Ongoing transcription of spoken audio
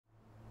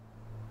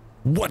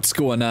What's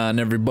going on,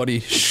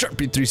 everybody?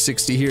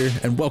 Sharpie360 here,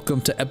 and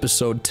welcome to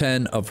episode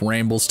 10 of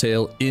Rambles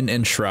Tale in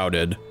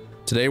Enshrouded.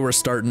 Today we're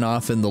starting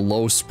off in the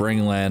low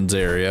Springlands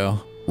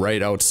area,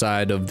 right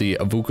outside of the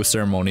Avuka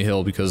Ceremony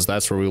Hill, because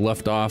that's where we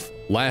left off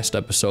last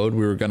episode.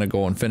 We were going to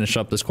go and finish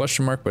up this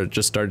question mark, but it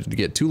just started to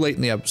get too late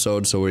in the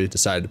episode, so we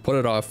decided to put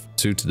it off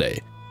to today.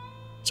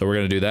 So we're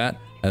going to do that,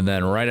 and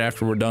then right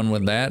after we're done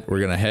with that, we're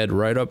going to head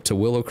right up to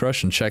Willow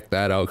Crush and check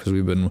that out, because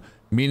we've been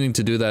meaning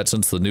to do that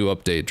since the new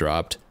update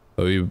dropped.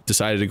 But we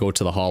decided to go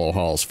to the Hollow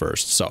Halls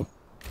first. So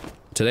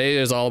today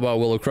is all about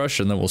Willow Crush,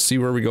 and then we'll see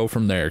where we go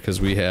from there, because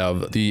we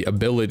have the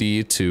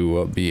ability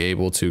to be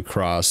able to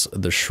cross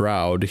the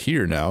Shroud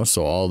here now.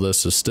 So all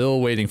this is still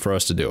waiting for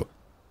us to do.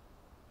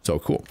 So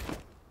cool.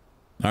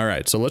 All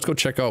right, so let's go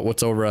check out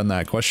what's over on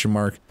that question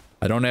mark.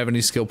 I don't have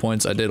any skill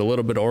points. I did a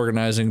little bit of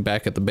organizing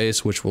back at the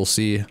base, which we'll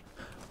see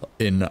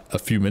in a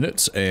few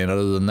minutes, and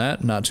other than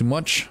that, not too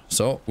much.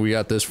 So we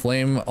got this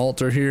flame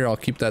altar here. I'll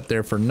keep that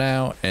there for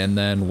now, and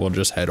then we'll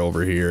just head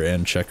over here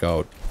and check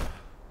out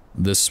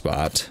this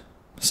spot,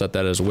 set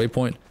that as a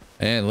waypoint,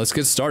 and let's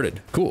get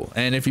started. Cool.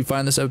 And if you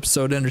find this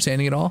episode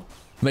entertaining at all,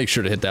 make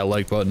sure to hit that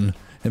like button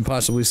and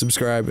possibly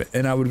subscribe,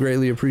 and I would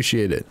greatly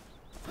appreciate it.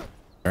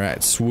 All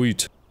right,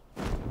 sweet.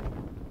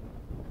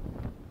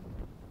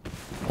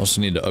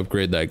 Also need to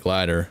upgrade that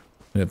glider.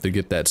 We have to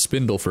get that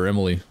spindle for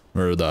Emily,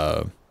 or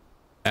the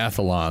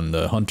Athlon,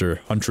 the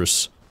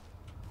huntress.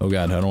 Oh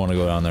god, I don't want to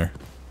go down there.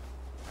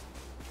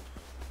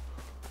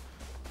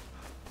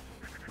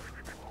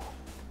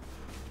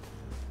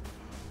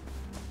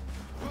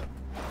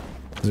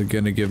 Is it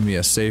gonna give me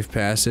a safe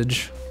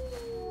passage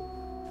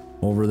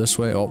over this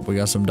way? Oh, we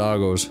got some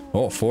doggos.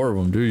 Oh, 4 of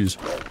them, geez.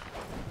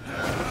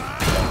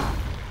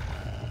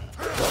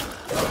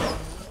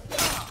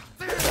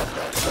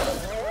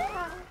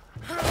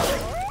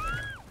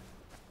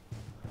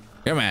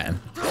 Come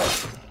on.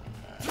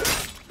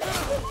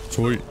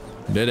 Sweet.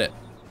 Did it.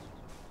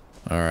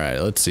 Alright,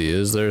 let's see.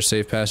 Is there a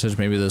safe passage?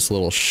 Maybe this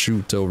little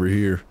chute over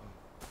here.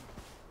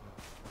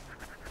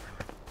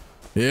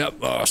 Yep.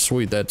 Oh,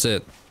 sweet. That's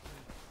it.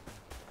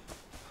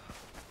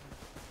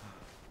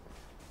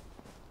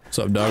 What's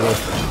up, doggo?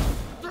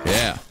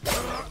 Yeah.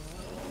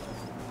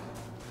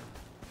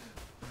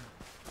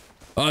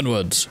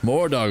 Onwards.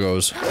 More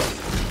doggos.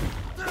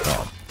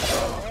 Oh.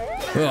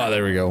 Oh,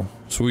 there we go.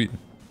 Sweet.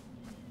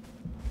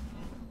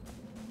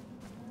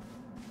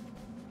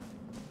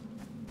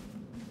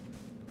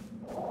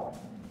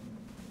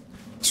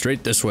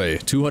 Straight this way,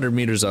 200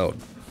 meters out.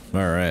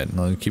 Alright,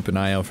 I'll keep an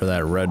eye out for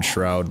that red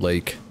Shroud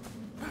Lake.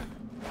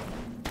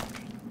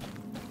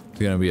 There's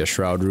gonna be a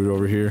Shroud Root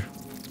over here.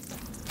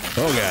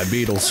 Oh god,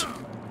 beetles.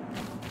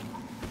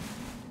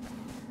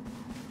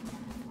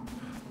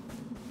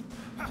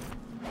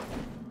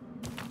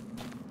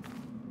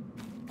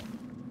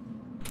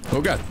 Oh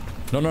god.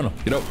 No, no, no.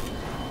 Get out.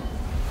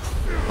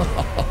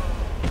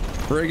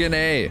 Friggin'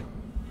 A.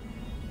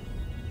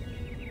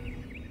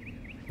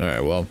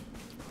 Alright, well.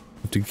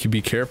 To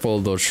be careful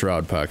of those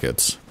shroud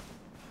pockets.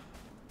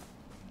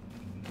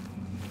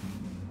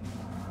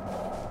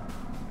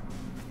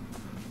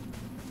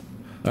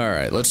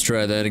 Alright, let's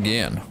try that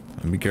again.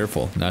 And be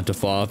careful not to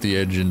fall off the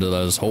edge into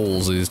those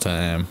holes this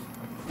time.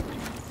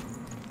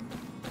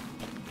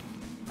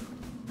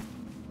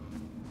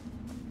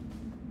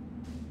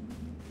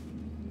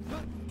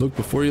 Look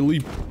before you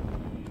leap.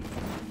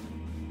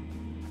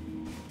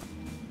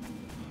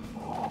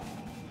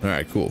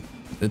 Alright, cool.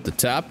 At the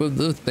top of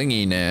the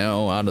thingy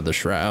now, out of the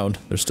shroud.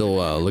 There's still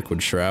a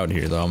liquid shroud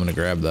here though, I'm gonna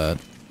grab that.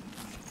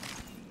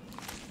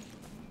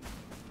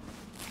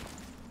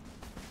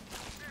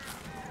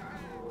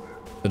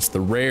 It's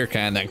the rare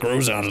kind that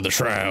grows out of the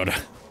shroud.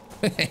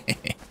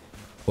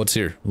 What's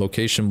here?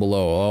 Location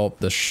below. Oh,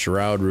 the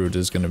Shroud Root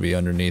is gonna be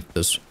underneath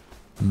this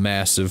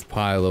massive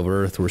pile of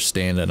earth we're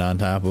standing on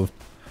top of.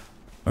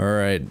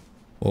 Alright,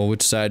 well,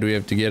 which side do we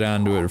have to get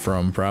onto it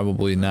from?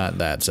 Probably not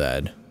that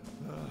side.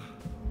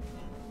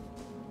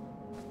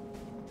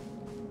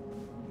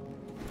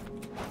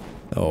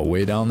 Oh,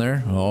 way down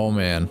there? Oh,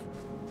 man.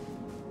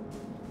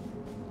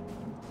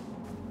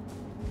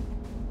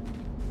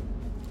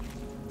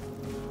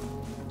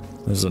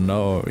 There's a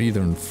no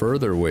even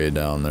further way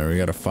down there. We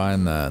gotta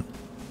find that.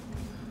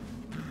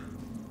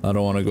 I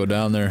don't want to go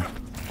down there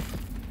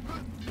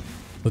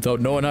without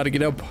knowing how to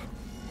get up.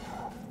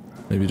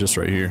 Maybe just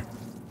right here.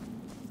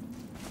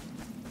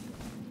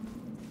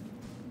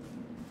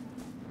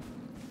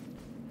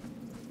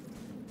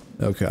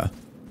 Okay.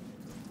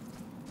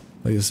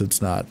 I guess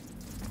it's not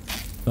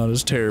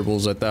as terrible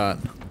as I thought.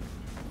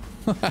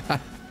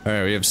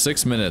 Alright, we have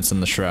 6 minutes in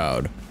the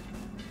shroud.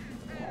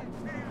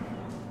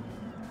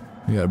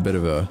 We got a bit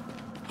of a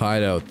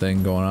hideout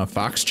thing going on.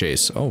 Fox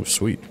chase. Oh,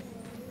 sweet.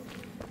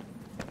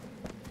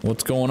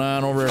 What's going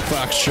on over at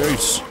Fox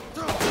Chase?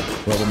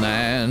 Level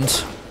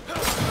 9s.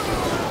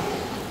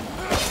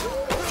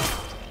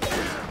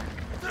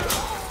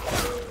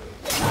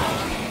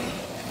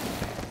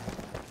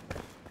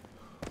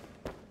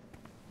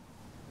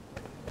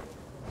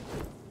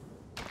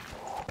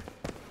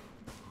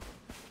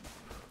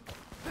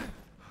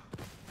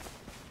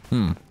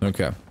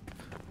 Okay.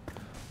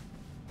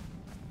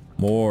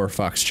 More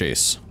fox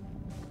chase.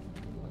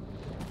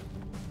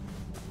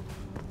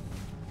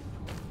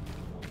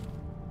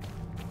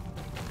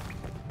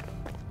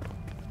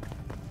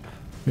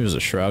 Here's a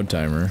shroud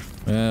timer.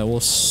 We'll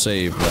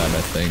save that,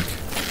 I think.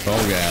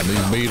 Oh god,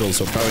 these beetles,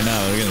 so probably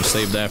not. We're gonna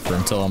save that for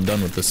until I'm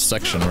done with this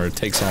section where it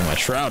takes all my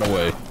shroud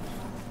away.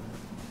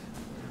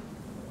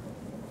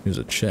 Here's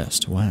a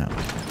chest. Wow.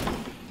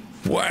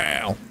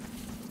 Wow!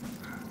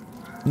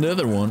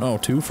 Another one. Oh,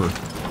 twofer.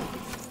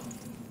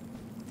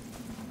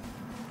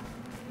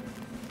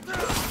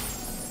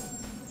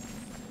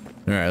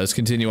 Alright, let's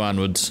continue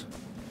onwards.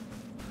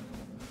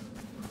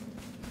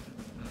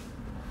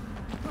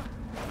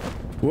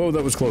 Whoa,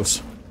 that was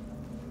close.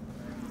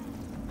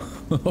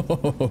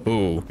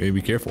 Oh, hey,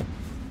 be careful.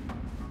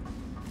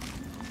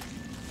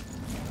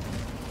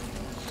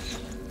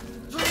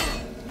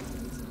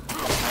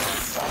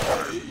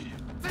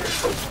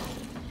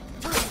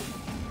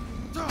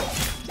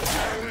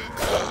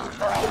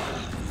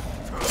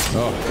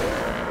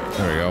 Oh,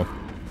 there we go.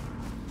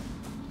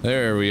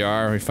 There we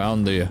are. We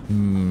found the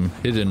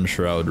hidden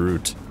Shroud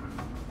Root.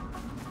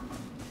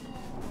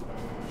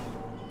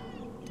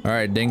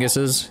 Alright,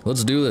 dinguses,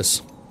 let's do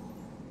this.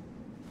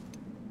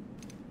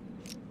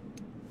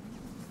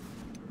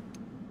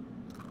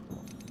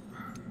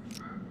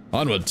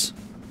 Onwards.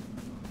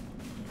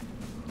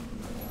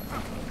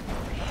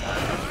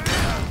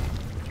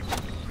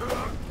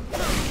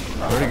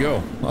 Where'd he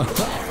go?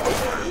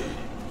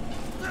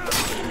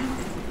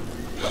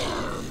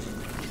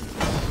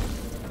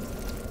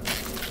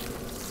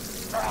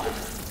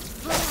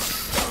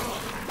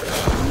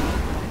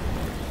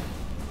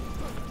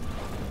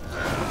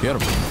 Get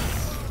him.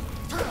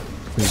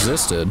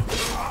 Resisted.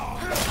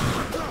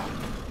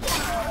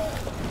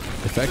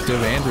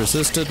 Effective and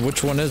resisted?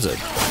 Which one is it?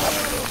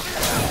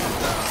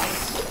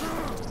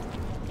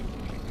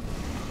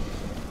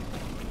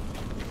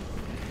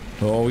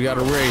 Oh, we got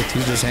a wraith.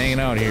 He's just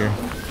hanging out here.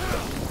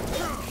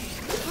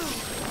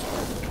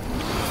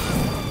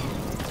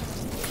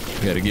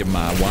 Gotta get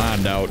my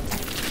wand out.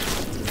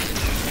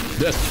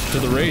 Death to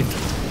the wraith.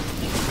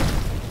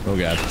 Oh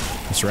god,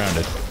 I'm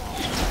surrounded.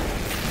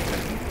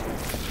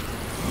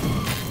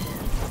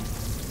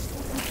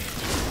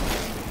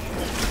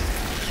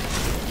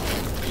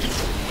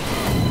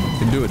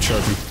 Can do it,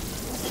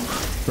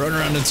 Sharpie. Run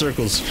around in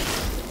circles.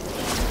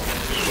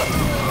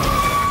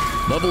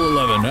 Level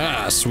 11.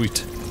 Ah,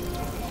 sweet.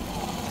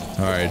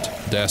 Alright,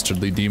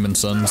 dastardly demon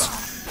sons.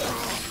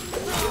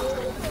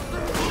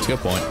 Skill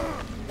point.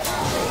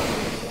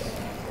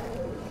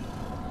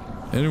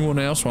 Anyone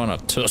else want a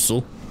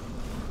tussle?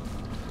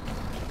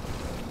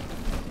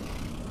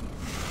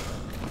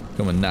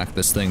 Come and knock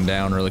this thing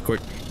down really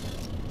quick.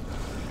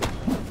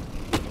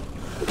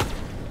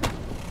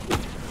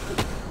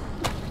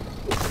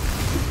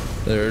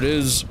 There it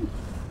is.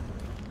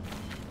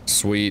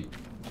 Sweet.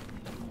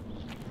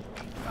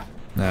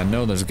 Now I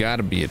know there's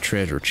gotta be a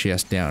treasure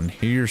chest down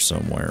here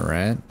somewhere,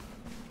 right?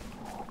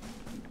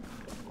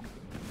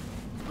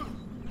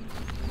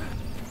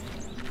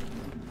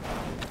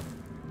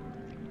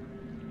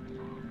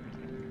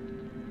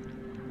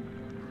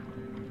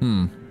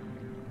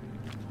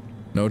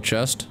 No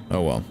chest?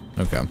 Oh well,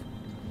 okay.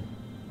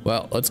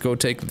 Well, let's go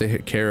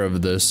take care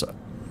of this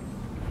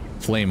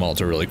flame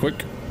altar really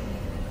quick.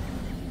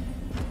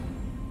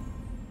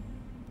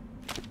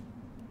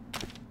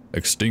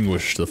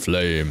 Extinguish the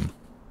flame.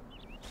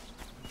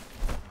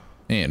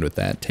 And with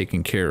that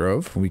taken care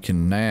of, we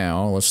can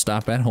now, let's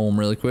stop at home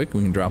really quick.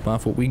 We can drop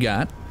off what we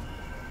got.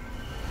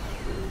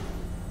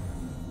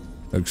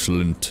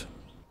 Excellent.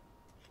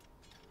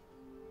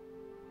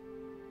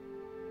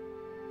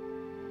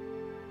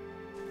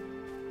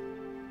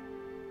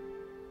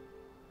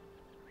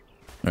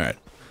 Alright,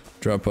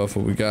 drop off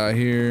what we got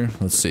here.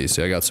 Let's see,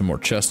 I got some more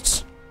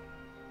chests.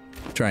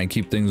 Try and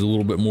keep things a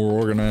little bit more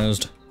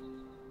organized.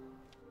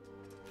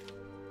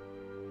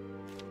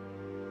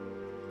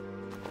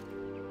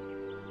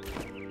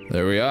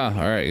 There we are.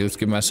 Alright, let's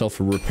give myself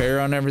a repair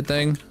on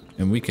everything,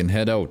 and we can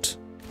head out.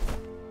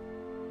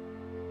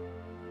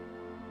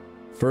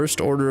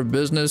 First order of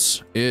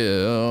business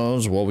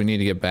is, well, we need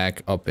to get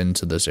back up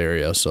into this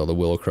area, so the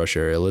Willow Crush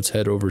area. Let's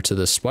head over to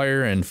this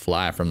spire and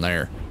fly from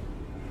there.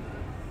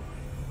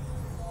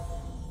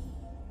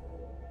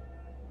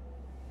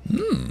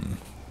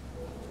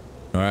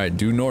 Alright,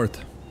 due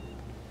north.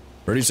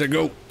 Ready, set,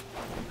 go!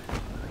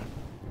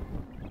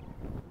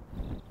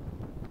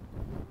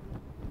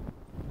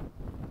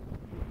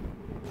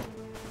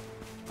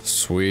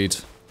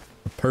 Sweet.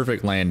 A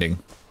perfect landing.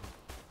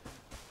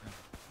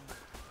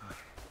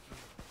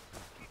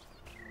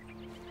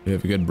 We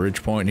have a good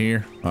bridge point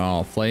here.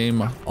 Oh,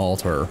 flame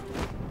altar.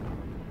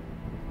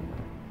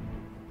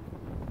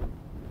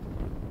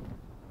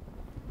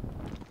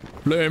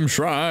 Flame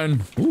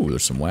shrine. Ooh,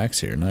 there's some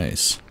wax here.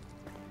 Nice.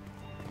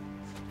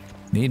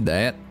 Need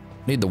that.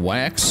 Need the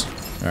wax.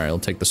 Alright, I'll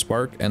take the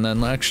spark. And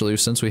then actually,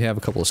 since we have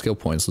a couple of skill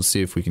points, let's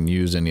see if we can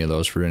use any of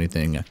those for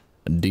anything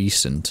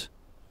decent.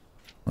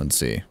 Let's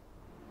see.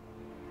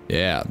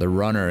 Yeah, the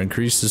runner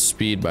increases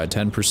speed by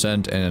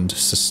 10% and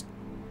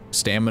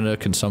stamina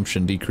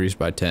consumption decreased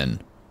by 10.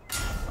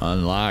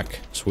 Unlock.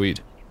 Sweet.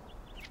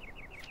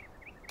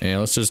 Yeah,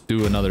 let's just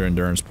do another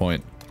endurance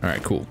point.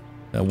 Alright, cool.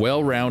 A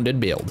well-rounded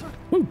build.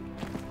 Woo!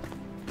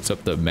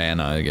 Except the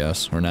mana, I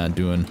guess. We're not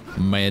doing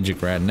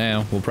magic right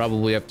now. We'll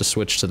probably have to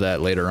switch to that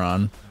later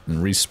on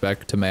and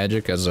respec to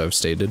magic, as I've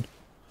stated.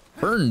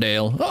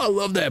 Ferndale. Oh, I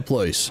love that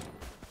place.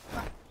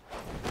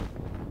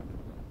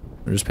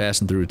 We're just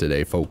passing through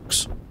today,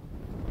 folks.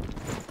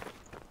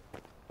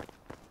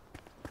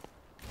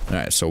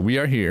 Alright, so we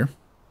are here.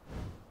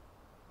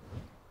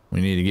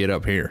 We need to get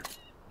up here.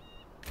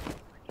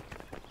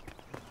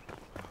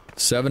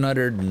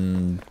 700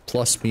 and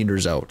plus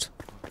meters out.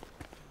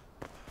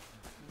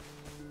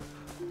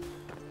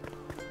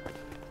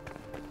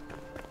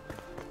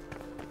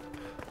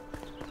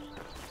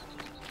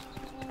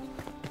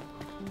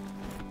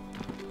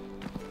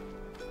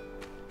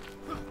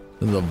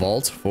 The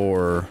vault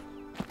for...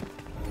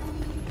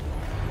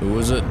 who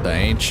was it? The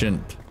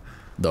ancient...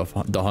 The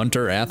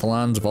hunter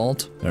Athlon's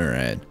vault?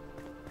 Alright.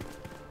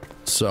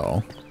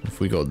 So, if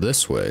we go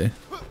this way,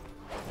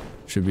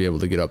 should be able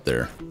to get up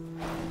there.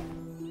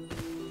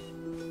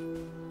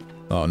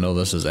 Oh no,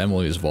 this is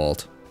Emily's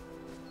vault.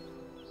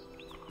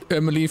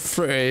 Emily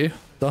Frey,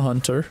 the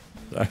hunter.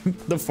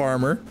 The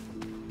farmer.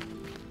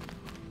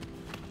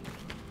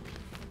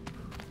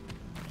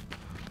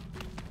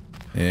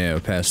 Yeah, we'll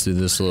pass through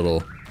this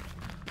little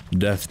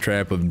death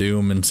trap of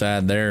doom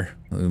inside there.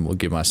 And we'll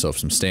give myself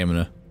some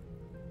stamina.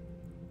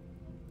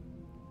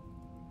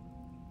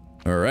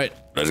 Alright,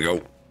 let's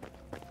go.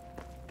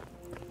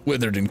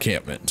 Withered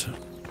encampment.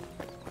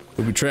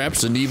 Booby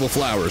traps and evil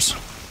flowers.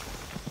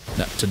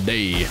 Not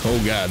today.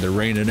 Oh god, they're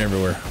raining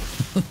everywhere.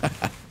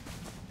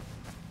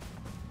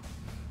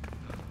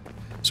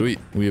 Sweet,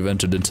 we have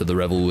entered into the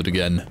Revelwood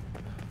again.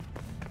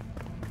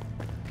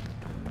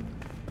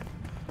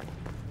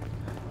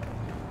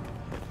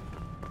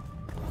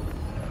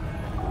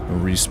 A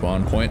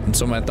respawn point, and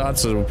so my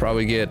thoughts is we'll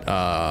probably get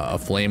a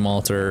flame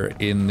altar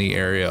in the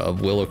area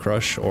of Willow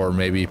Crush, or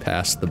maybe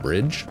past the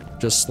bridge,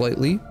 just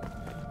slightly.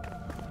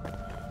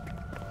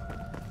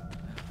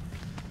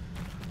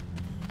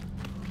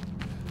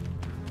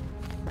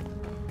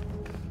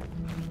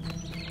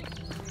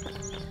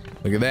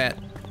 Look at that.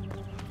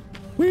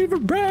 We've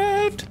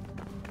arrived.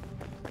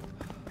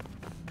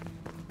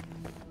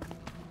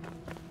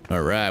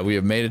 All right, we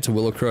have made it to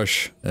Willow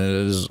Crush, and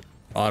it is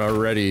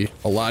already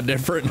a lot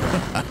different.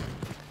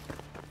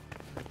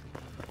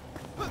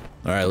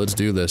 All right, let's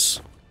do this.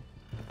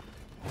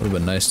 Would have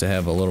been nice to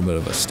have a little bit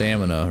of a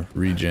stamina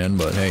regen,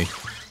 but hey,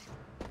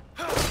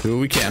 do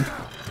what we can.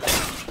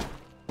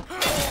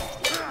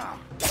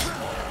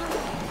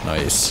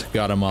 Nice,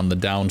 got him on the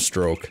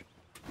downstroke.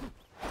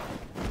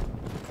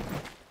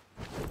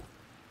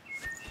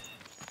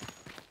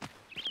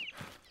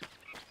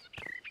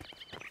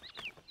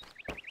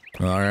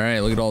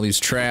 Alright, look at all these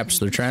traps.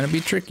 They're trying to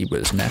be tricky, but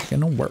it's not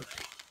gonna work.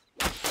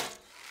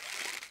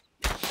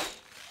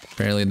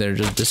 Apparently they're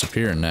just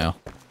disappearing now.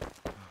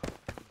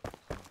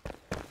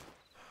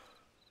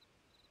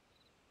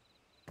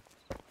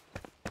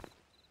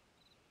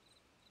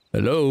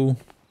 Hello?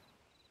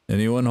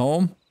 Anyone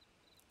home?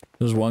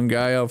 There's one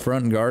guy out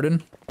front in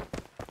garden.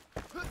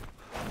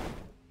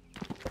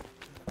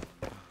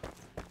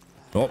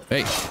 Oh,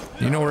 hey.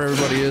 You know where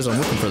everybody is? I'm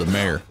looking for the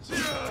mayor.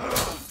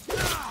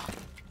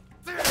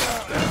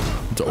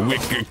 It's a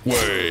wicked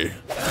way.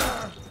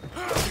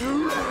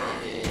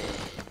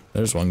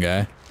 There's one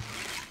guy.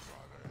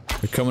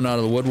 They're coming out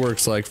of the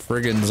woodworks like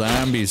friggin'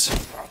 zombies.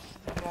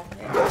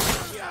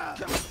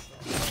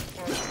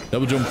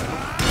 Double jump.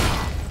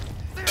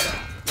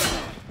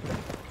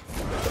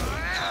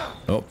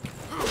 Oh.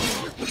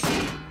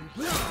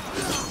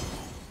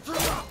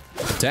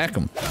 Attack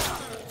him.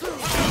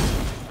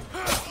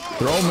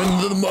 Throw him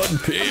into the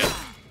mud pit.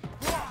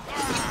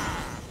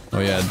 Oh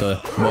yeah,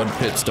 the mud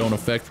pits don't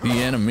affect the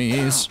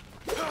enemies.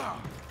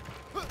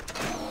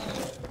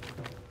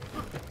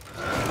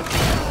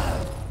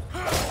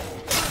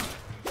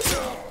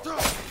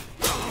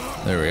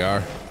 There we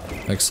are.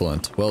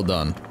 Excellent. Well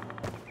done.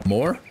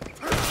 More?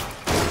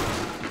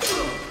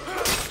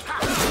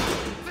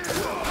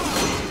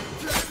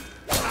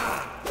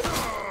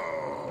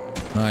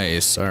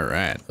 Nice.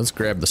 Alright. Let's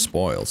grab the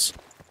spoils.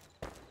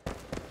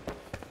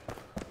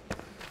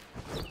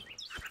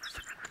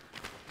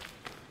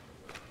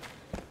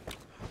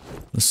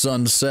 The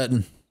sun's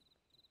setting.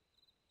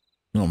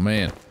 Oh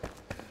man.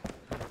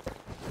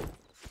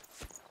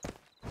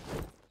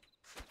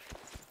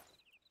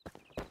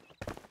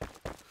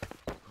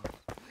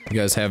 You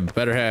guys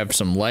better have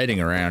some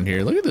lighting around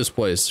here. Look at this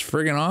place. It's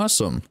friggin'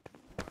 awesome.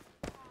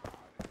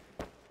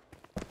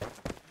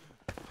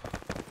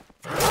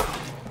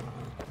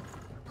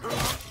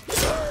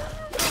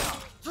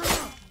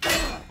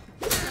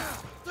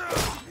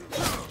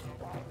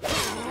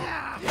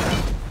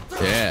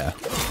 Yeah.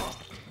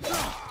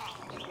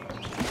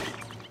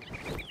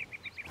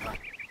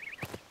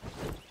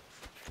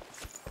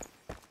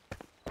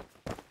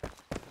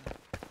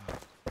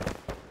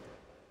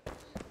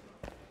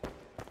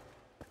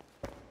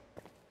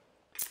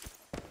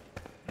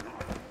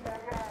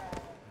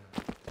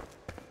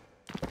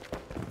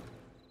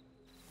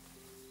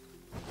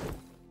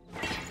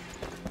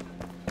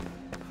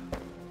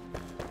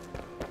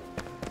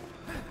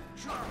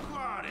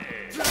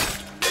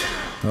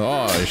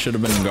 Oh, I should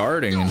have been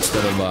guarding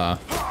instead of,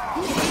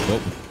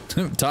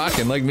 oh,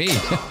 talking like me.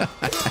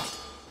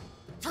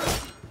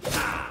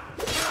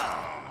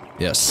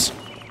 Yes.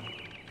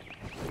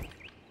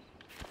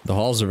 The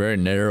halls are very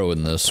narrow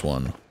in this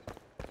one.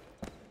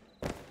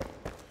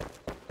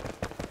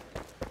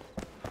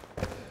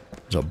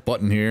 There's a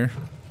button here.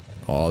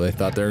 Oh, they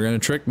thought they were gonna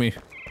trick me.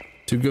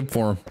 Too good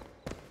for them.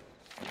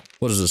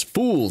 What is this?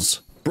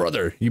 Fools!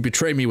 Brother, you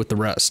betrayed me with the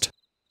rest.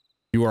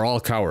 You are all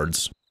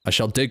cowards. I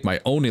shall dig my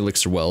own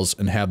elixir wells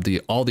and have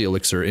all the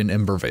elixir in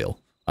Embervale.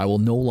 I will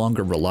no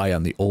longer rely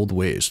on the old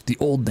ways, the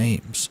old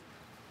names.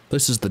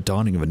 This is the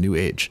dawning of a new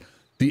age.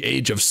 The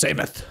age of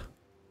Sameth.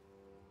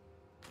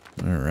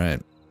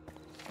 Alright.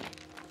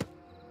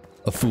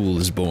 A fool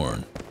is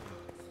born.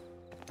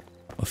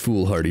 A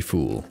foolhardy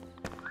fool.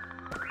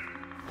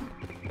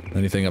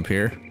 Anything up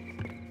here?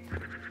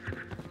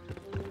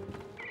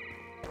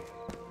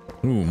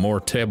 Ooh, more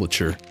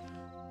tablature.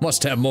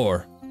 Must have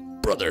more.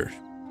 Brother,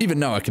 even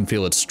now I can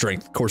feel its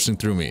strength coursing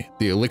through me.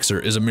 The elixir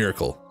is a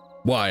miracle.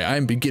 Why, I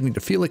am beginning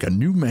to feel like a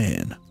new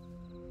man.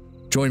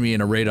 Join me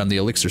in a raid on the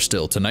elixir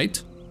still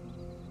tonight.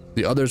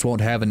 The others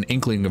won't have an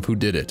inkling of who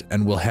did it,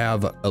 and will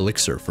have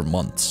elixir for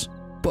months.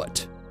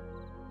 But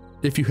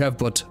if you have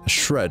but a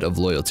shred of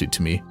loyalty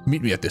to me,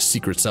 meet me at this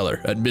secret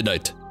cellar at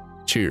midnight.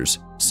 Cheers,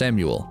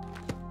 Samuel.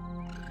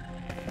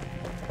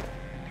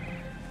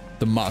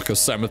 The Mark of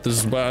Sameth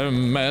is by a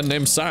man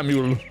named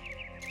Samuel.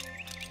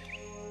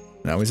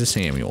 Now he's a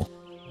Samuel.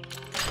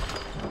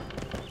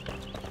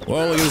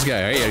 Well, look at this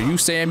guy. Hey, are you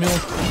Samuel?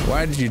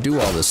 Why did you do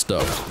all this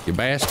stuff? You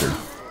bastard.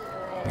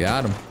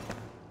 Got him.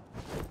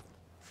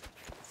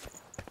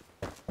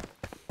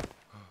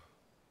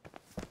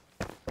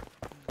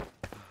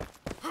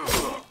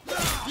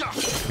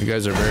 You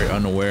guys are very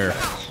unaware.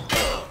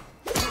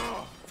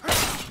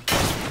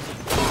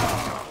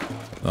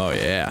 Oh,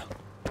 yeah.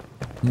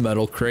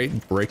 Metal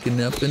crate breaking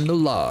up into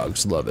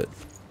logs. Love it.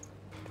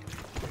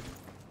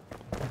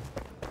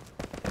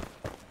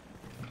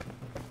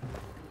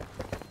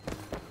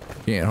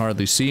 Can't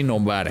hardly see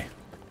nobody.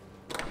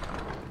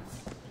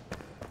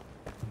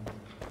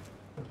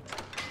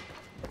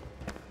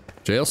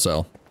 Jail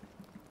cell.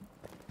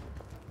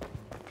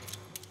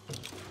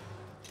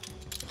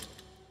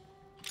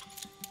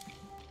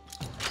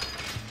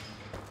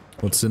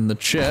 What's in the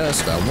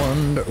chest? I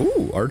wonder.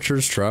 Ooh,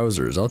 archer's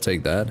trousers. I'll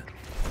take that.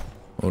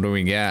 What do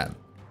we got?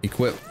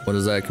 Equip. What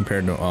is that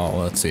compared to? Oh,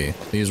 let's see.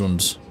 These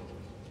ones.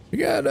 We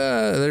got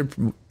they're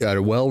got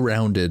a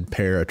well-rounded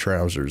pair of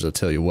trousers. I'll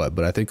tell you what.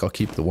 But I think I'll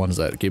keep the ones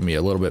that give me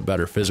a little bit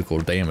better physical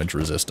damage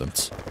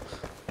resistance.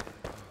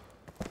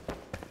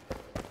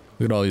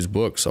 Look at all these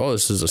books. Oh,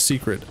 this is a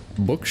secret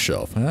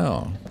bookshelf.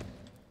 Oh.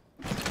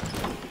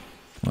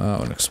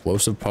 Wow, an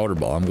explosive powder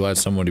ball. I'm glad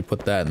somebody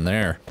put that in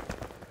there.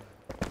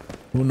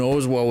 Who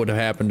knows what would have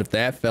happened if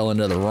that fell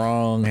into the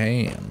wrong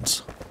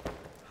hands.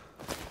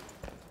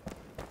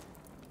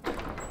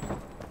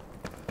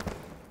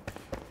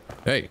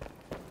 Hey.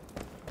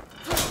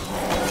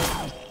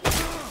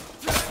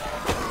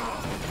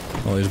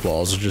 All these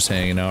balls are just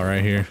hanging out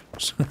right here.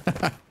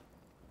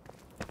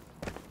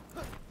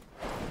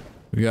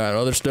 We got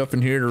other stuff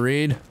in here to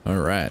read?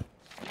 Alright.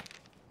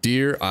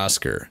 Dear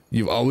Oscar,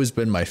 you've always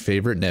been my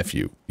favorite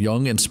nephew,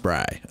 young and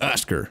spry.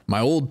 Oscar,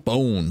 my old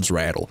bones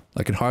rattle.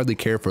 I can hardly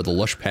care for the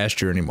lush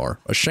pasture anymore.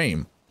 A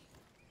shame.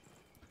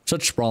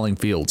 Such sprawling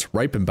fields,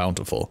 ripe and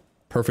bountiful.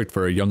 Perfect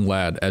for a young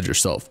lad as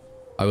yourself.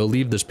 I will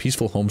leave this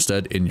peaceful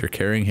homestead in your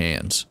caring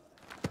hands.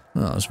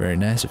 Oh, that's very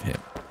nice of him.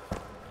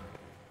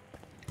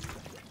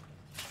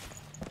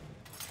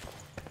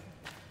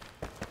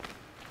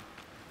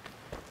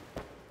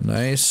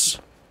 Nice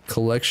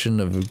collection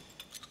of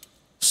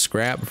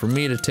scrap for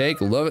me to take.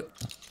 Love it.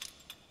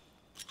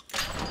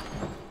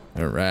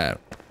 Alright.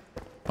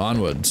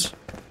 Onwards.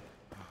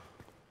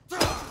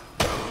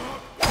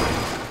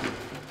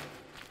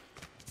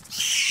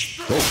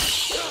 Oh.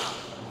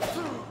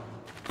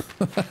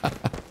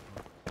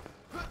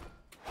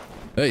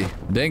 Hey,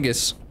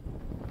 dingus.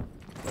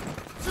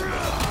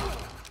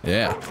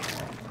 Yeah.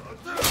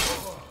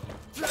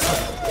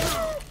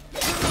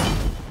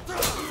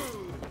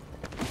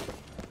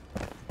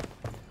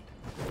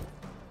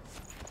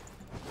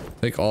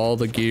 Take all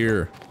the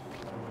gear.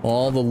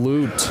 All the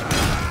loot.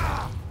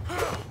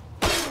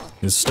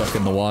 He's stuck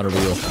in the water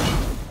wheel.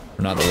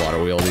 Or not the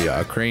water wheel,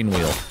 the crane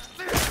wheel.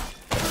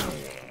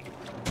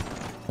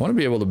 I want to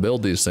be able to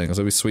build these things.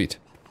 That'd be sweet.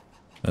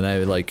 And I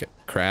would like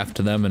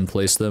craft them and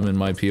place them in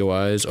my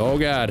POIs. Oh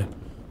god.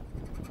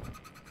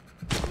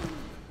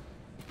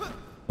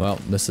 Well,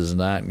 this is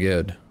not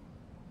good.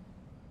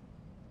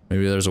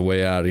 Maybe there's a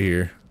way out of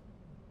here.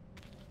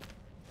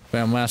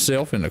 Found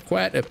myself in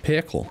quite a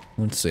pickle.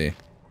 Let's see.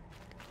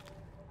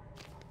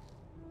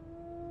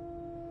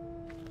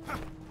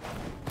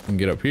 Can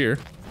get up here.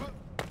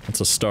 That's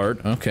a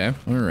start. Okay,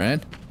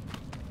 alright.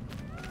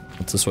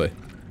 What's this way?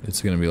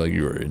 It's gonna be like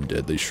you are in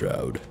deadly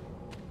shroud.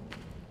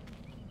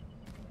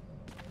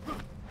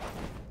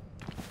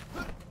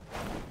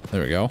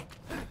 There we go.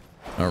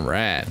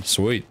 Alright,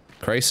 sweet.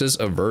 Crisis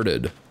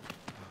averted.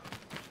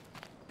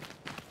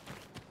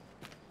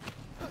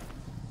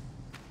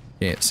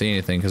 Can't see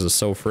anything because it's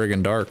so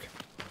friggin' dark.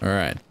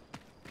 Alright.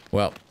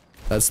 Well,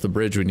 that's the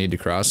bridge we need to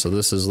cross, so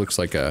this looks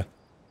like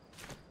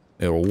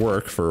it'll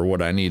work for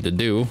what I need to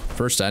do.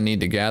 First, I need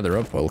to gather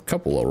up a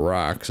couple of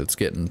rocks. It's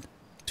getting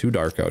too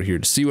dark out here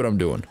to see what I'm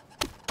doing.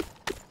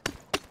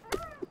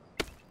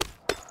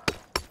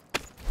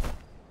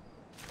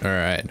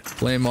 Alright,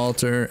 flame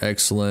altar,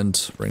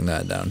 excellent. Bring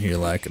that down here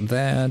like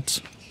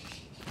that.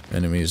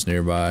 Enemies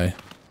nearby.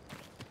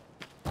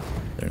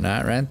 They're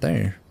not right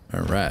there.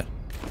 Alright.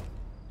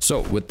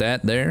 So, with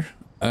that there,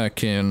 I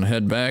can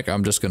head back.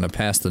 I'm just gonna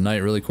pass the night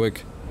really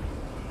quick.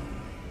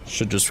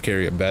 Should just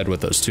carry a bed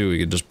with us too. We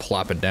could just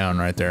plop it down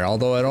right there.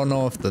 Although I don't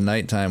know if the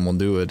nighttime will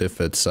do it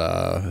if it's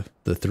the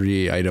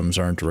 3 items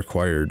aren't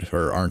required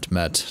or aren't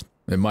met.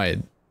 It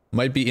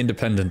might be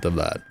independent of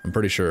that. I'm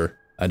pretty sure.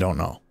 I don't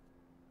know.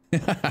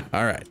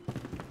 Alright.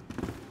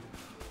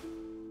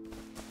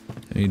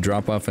 Can you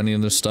drop off any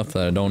of this stuff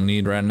that I don't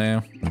need right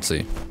now? Let's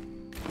see.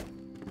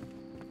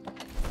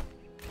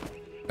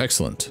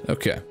 Excellent.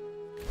 Okay.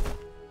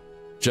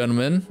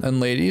 Gentlemen and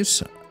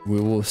ladies, we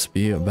will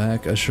be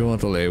back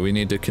shortly. We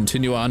need to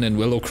continue on in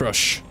Willow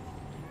Crush.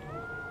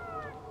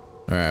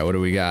 Alright, what do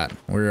we got?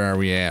 Where are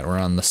we at? We're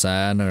on the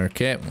side.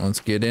 Okay, let's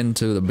get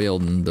into the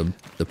building,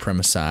 the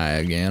premises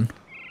again.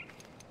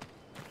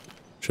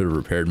 Should have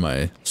repaired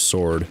my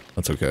sword.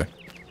 That's okay.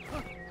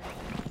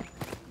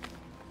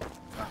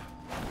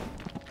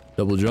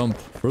 Double jump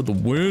for the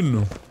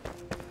win.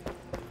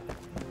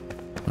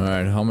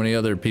 Alright, how many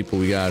other people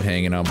we got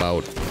hanging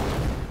about?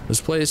 This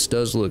place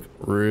does look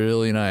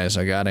really nice.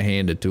 I gotta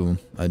hand it to them.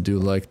 I do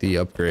like the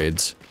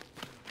upgrades.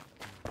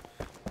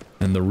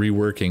 And the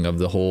reworking of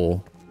the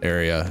whole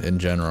area in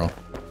general.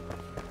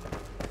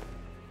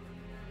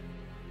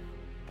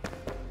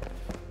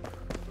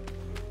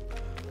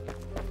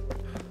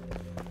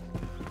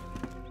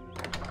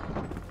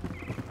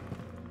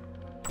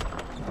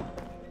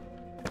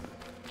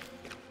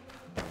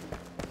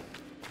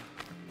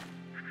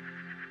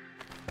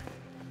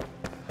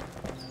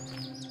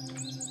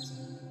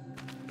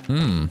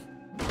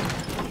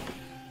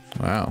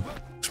 Wow.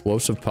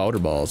 Explosive powder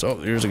balls. Oh,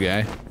 here's a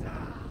guy.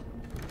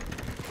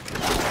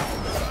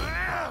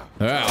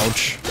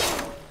 Ouch.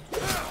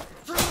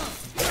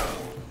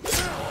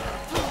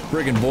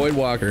 Friggin' Void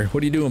Walker.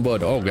 What are you doing,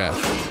 bud? Oh,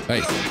 gosh.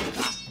 Hey.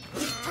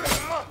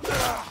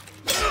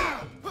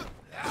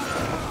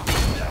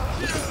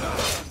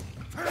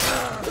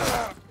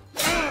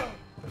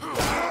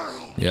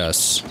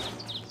 Yes.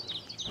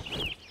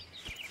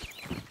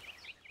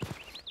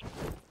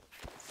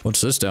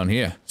 What's this down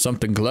here?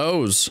 Something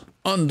glows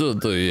under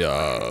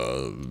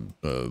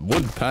the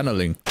wood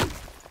paneling.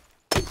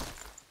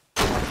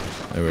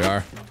 There we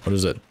are. What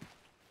is it?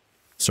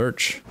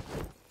 Search.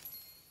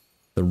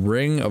 The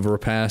Ring of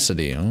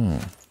Rapacity. Oh.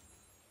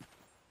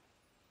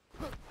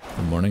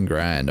 The morning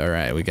grind.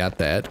 Alright, we got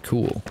that.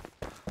 Cool.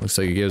 Looks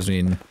like it gives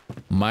me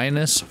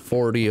minus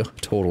 40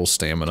 total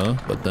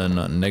stamina, but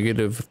then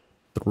negative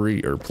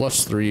 3 or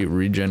plus 3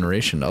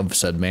 regeneration of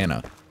said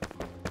mana.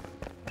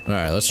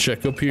 Alright, let's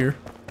check up here.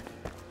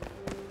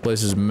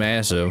 Place is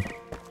massive.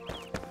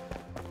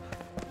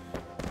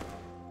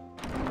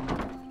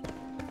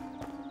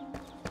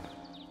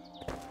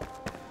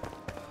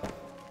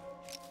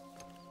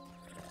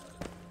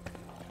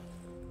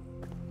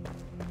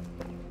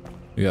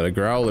 We got a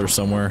growler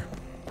somewhere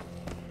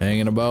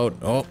hanging about.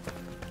 Oh,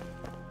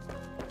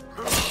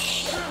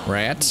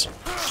 rats.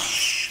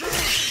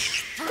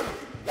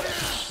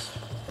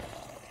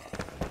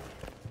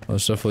 Oh,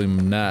 it's definitely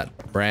not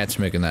rats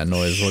making that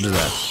noise. What is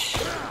that?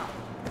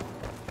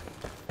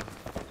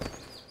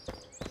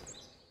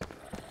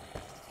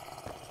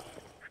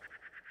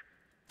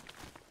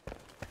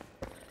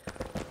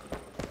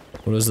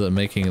 What is that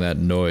making that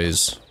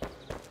noise?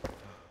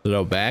 Is it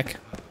out back?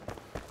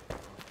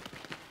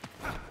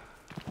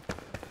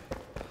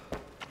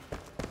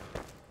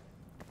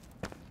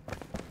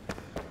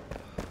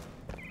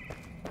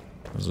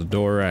 There's a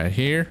door right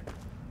here.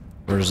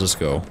 Where does this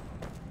go?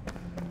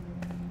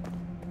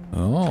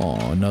 Oh,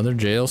 another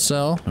jail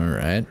cell?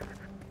 Alright.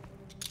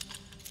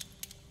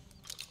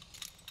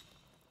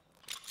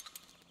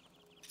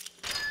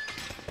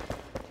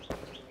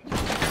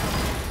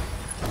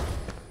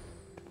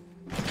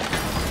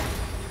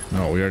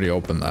 Oh, we already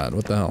opened that.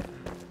 What the hell?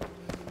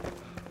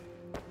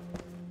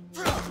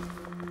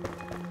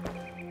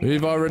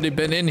 We've already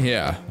been in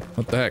here.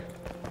 What the heck?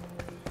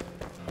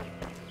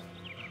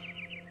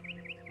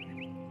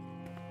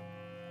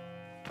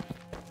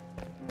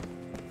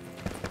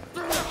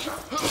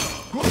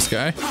 This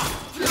guy?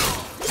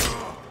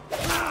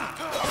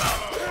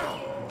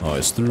 Oh,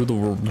 it's through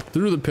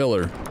the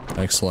pillar.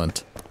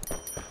 Excellent.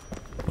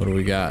 What do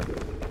we got?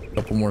 A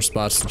couple more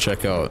spots to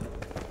check out.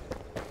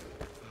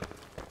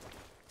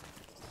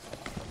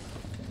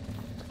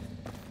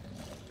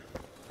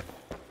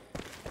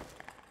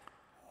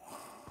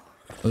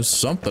 There's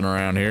something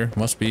around here.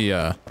 Must be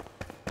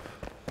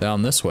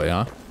down this way,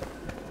 huh?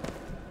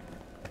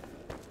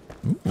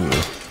 Ooh.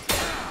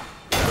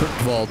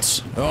 Crypt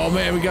vaults. Oh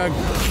man, we got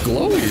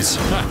glowies.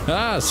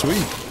 Haha,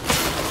 sweet.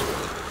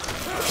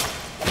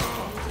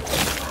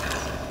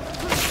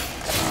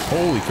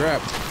 Holy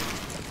crap.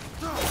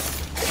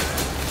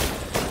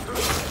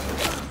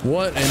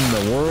 What in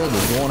the world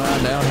is going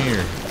on down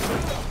here?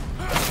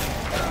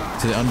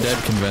 To the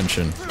Undead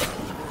Convention.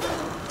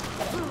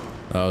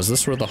 Oh, is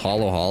this where the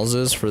Hollow Halls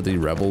is for the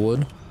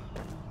Revelwood?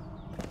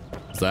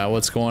 Is that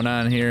what's going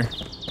on here?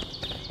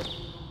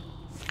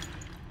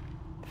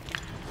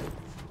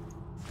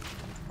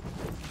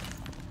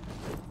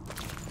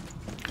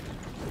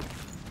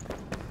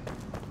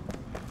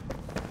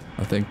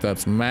 I think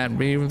that's might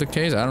be the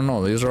case. I don't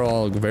know. These are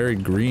all very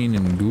green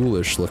and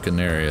ghoulish looking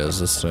areas.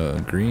 This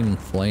green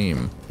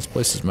flame. This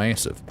place is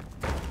massive.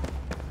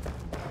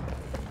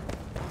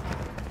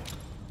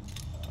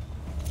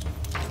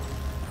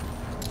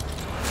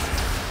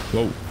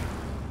 Whoa.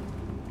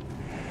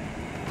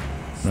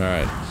 All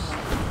right.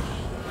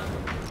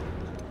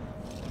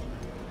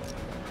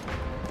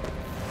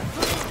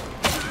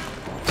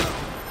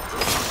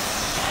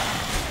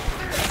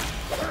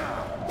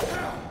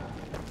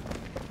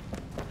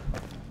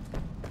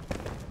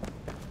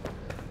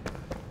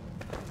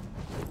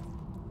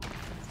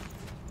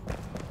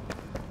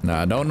 Now,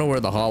 I don't know where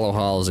the Hollow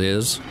Halls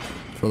is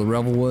for the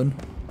Revelwood.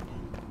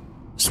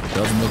 This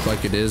doesn't look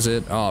like it is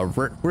it. Oh,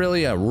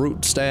 really? A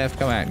root staff?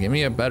 Come on, give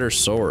me a better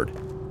sword.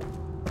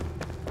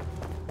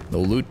 The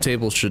loot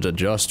table should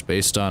adjust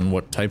based on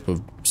what type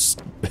of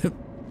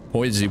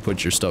poison you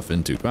put your stuff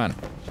into. Come on.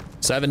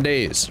 7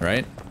 days,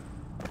 right?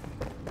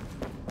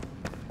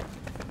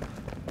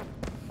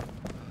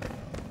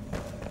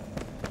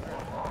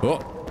 Oh,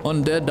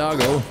 undead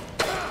doggo.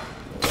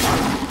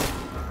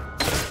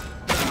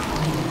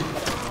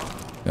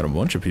 Got a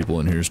bunch of people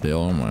in here still.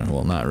 Oh my,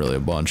 well, not really a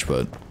bunch,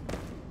 but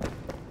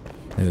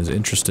it is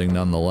interesting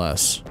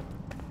nonetheless.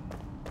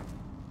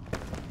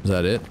 Is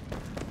that it?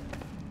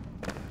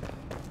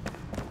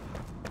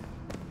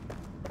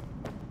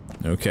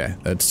 Okay,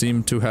 that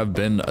seemed to have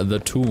been the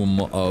tomb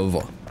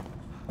of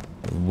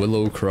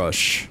Willow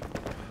Crush.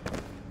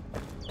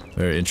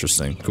 Very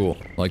interesting. Cool.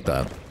 Like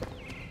that.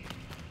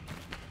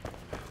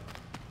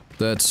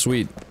 That's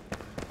sweet.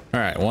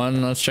 Alright,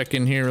 let's check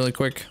in here really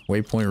quick.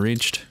 Waypoint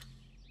reached.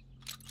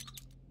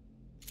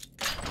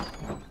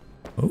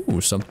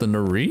 Ooh, something to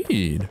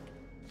read.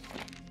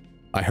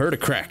 I heard a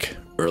crack.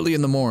 Early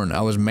in the morn,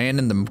 I was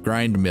manning the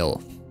grind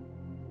mill.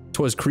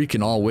 'Twas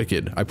creaking all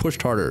wicked. I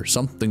pushed harder.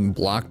 Something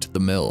blocked the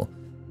mill.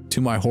 To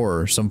my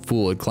horror, some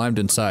fool had climbed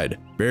inside,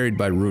 buried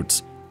by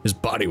roots. His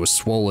body was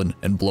swollen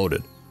and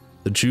bloated.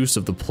 The juice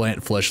of the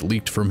plant flesh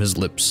leaked from his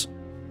lips.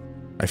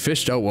 I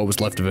fished out what was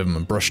left of him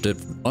and brushed it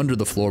under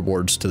the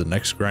floorboards to the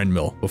next grind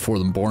mill before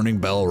the morning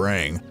bell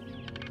rang.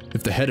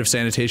 If the head of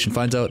sanitation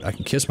finds out, I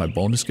can kiss my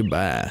bonus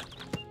goodbye.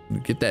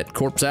 Get that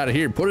corpse out of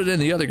here. Put it in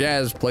the other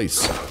guy's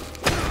place.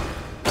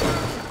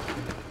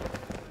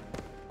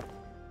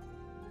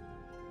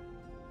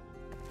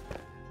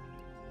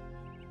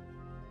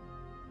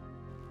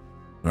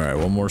 Alright,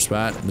 one more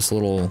spot. This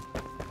little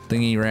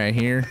thingy right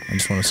here. I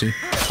just want to see.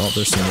 Oh,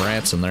 there's some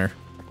rats in there.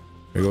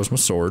 There goes my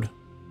sword.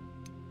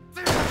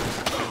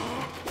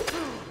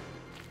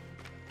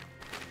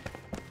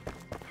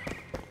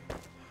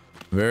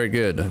 Very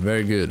good.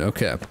 Very good.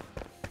 Okay.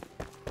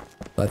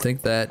 I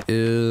think that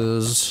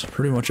is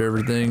pretty much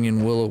everything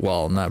in Willow.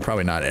 Well,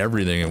 probably not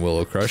everything in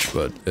Willow Crush,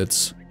 but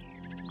it's.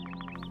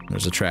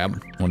 There's a trap.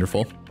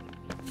 Wonderful.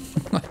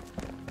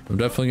 I'm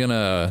definitely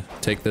gonna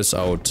take this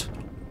out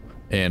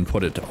and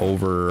put it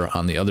over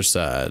on the other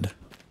side.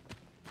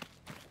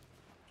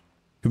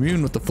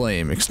 Commune with the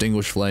flame.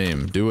 Extinguish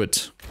flame. Do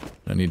it.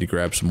 I need to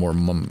grab some more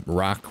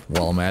rock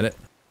while I'm at it.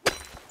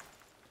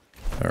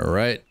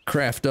 Alright.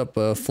 Craft up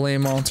a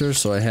flame altar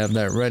so I have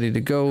that ready to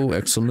go.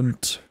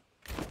 Excellent.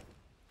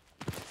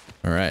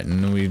 Alright,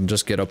 and then we can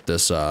just get up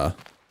this,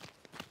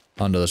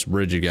 onto this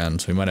bridge again,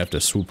 so we might have to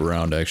swoop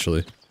around,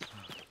 actually.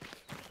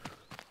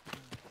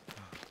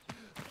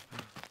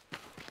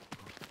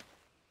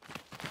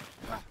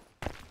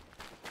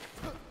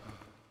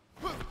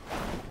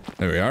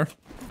 There we are.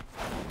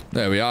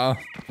 There we are.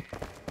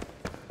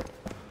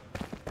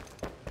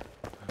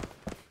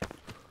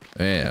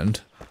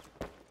 And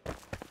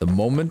the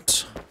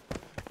moment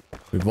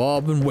we've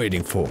all been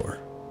waiting for.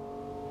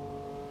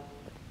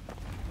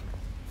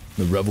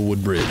 The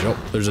Revelwood Bridge. Oh,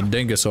 there's a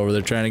dingus over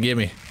there trying to get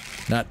me.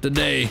 Not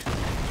today.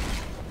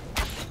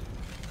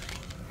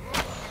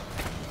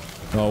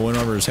 Oh, I went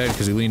over his head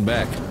because he leaned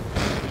back.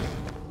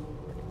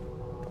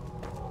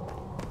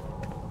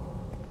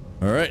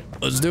 Alright,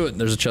 let's do it.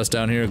 There's a chest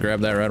down here.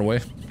 Grab that right away.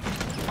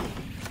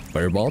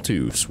 Fireball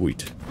 2.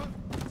 Sweet.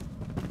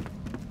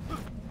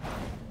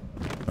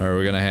 Alright,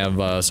 we're gonna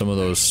have some of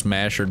those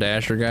smasher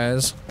dasher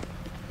guys.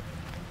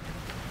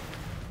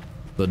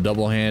 The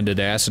double-handed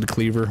acid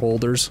cleaver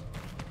holders.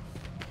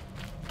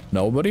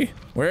 Nobody?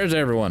 Where's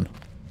everyone?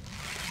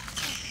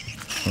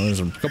 Well, there's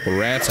a couple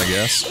rats, I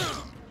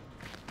guess.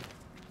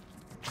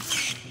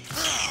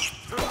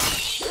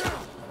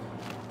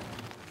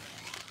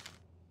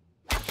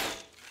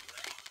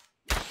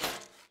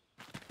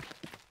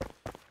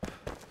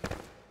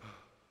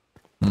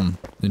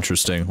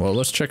 Interesting. Well,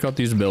 let's check out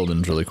these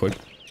buildings really quick.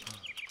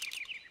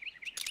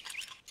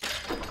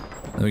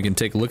 Then we can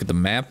take a look at the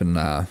map and,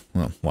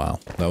 well, wow,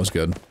 that was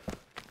good.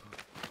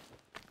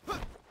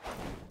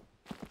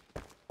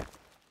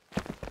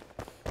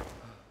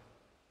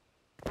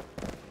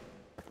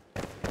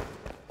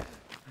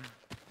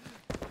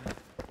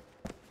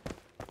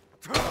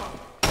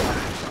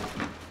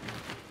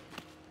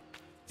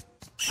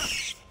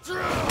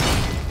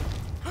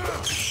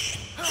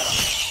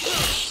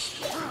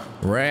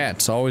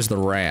 Rats, always the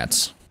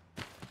rats.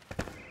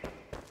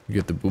 You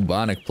get the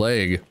bubonic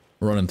plague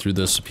running through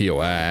this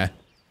POI.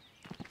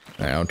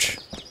 Ouch.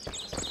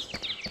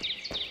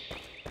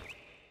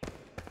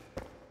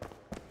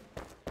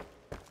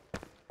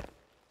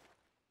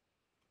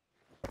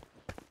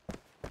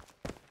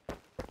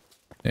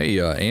 Hey,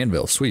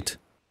 anvil, sweet.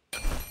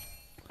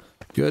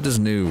 Good as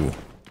new.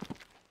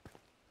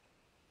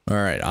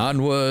 Alright,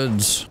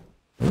 onwards.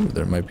 Ooh,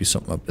 there might be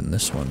something up in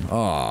this one.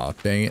 Aw,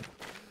 dang it.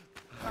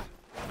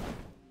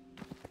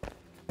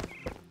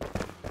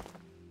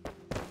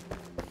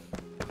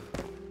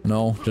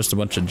 No, just a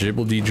bunch of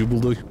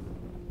jibbledy-jubbledy.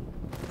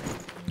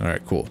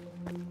 Alright, cool.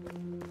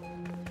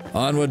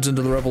 Onwards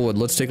into the Revelwood.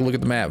 Let's take a look at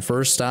the map.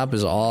 First stop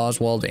is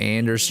Oswald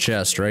Anders'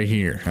 chest right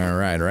here.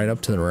 Alright, right up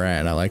to the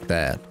right. I like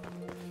that.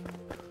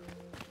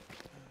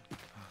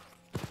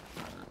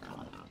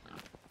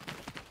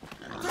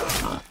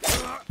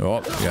 Oh,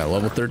 we got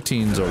level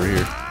 13s over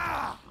here.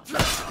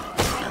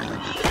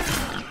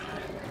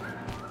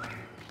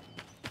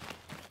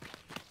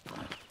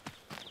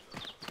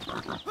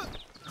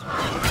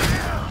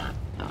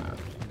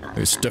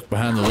 He's stuck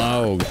behind the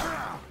log.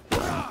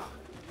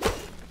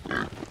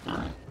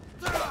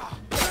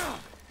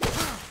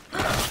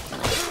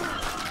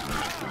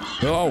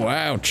 Oh,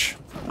 ouch.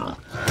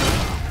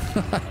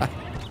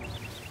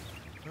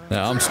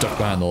 Now I'm stuck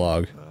behind the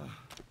log.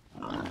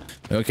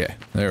 Okay,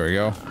 there we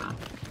go.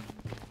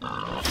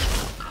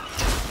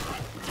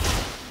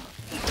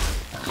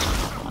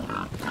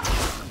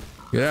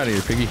 Get out of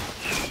here, piggy.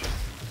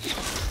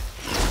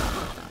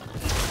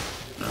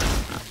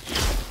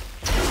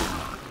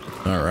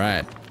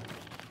 Alright.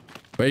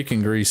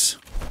 Bacon grease.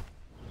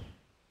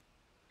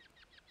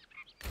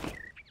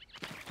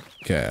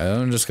 Okay,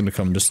 I'm just gonna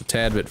come just a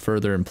tad bit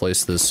further and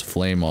place this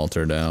flame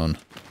altar down.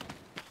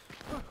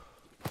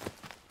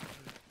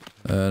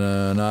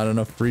 And, not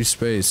enough free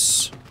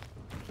space.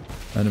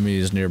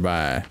 Enemies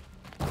nearby.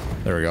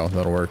 There we go,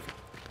 that'll work.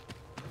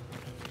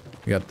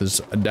 We got this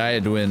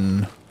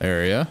Diadwyn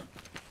area.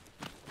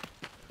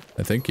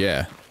 I think,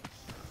 yeah.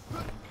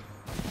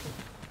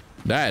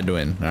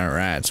 Diadwyn.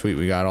 Alright, sweet.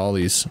 We got all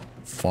these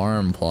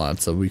farm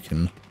plots that we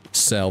can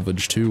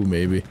salvage too,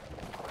 maybe.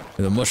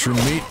 The mushroom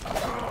meat.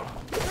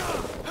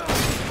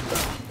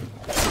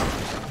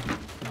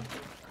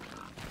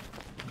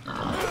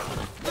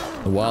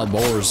 The wild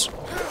boars.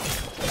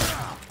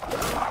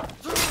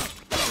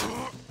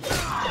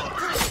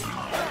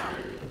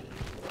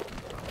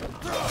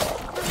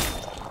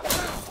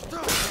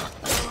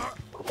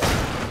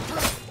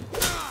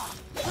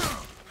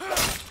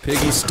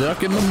 Piggy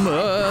stuck in the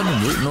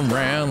mud, rooting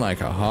around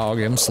like a hog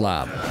in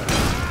slop.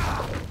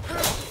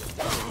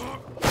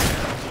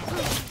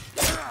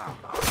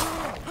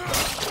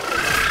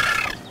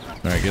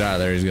 Alright, get out of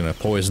there. He's gonna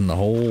poison the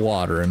whole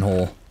watering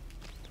hole.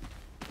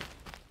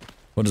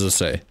 What does it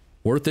say?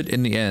 Worth it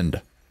in the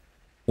end.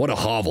 What a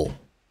hovel.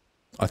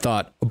 I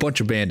thought, a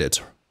bunch of bandits,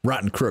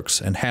 rotten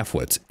crooks, and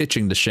half-wits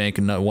itching to shank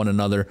one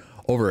another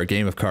over a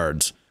game of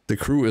cards. The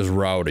crew is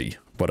rowdy,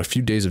 but a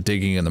few days of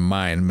digging in the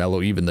mine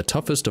mellow even the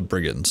toughest of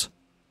brigands.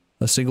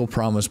 A single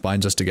promise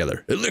binds us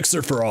together.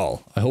 Elixir for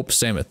all! I hope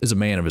Sameth is a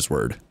man of his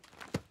word.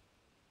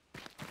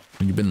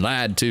 You've been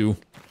lied to.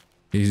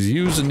 He's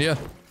using you.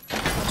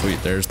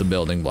 Sweet, there's the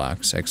building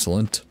blocks.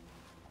 Excellent.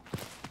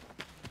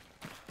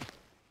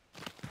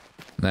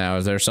 Now,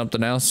 is there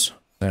something else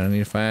that I need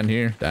to find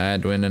here?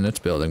 Diadwyn and its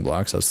building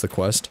blocks. That's the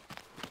quest.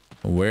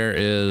 Where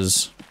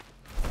is...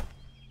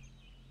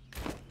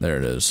 There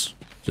it is.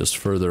 Just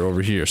further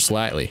over here.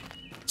 Slightly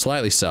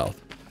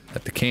south.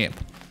 At the camp.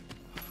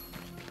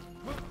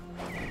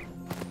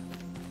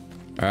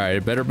 Alright,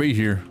 it better be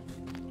here.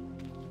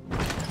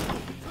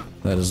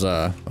 That is,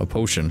 a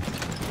potion.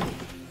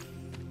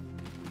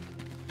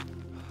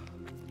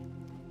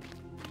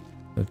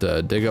 Have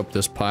to dig up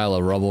this pile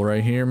of rubble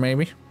right here,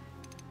 maybe?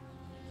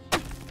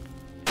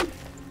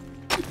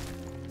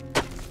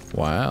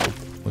 Wow,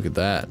 look at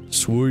that.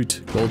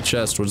 Sweet. Gold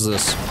chest, what is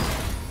this?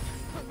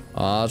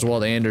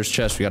 Oswald Anders'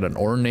 chest. We got an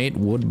ornate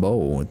wood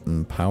bow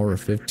with power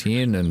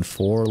 15 and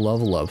 4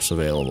 level ups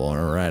available.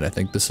 Alright, I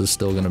think this is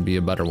still gonna be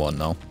a better one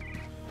though.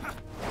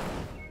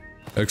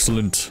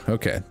 Excellent.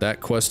 Okay, that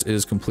quest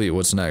is complete.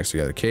 What's next? We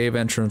got a cave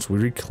entrance. We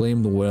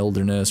reclaim the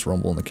wilderness.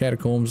 Rumble in the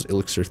catacombs.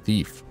 Elixir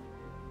thief.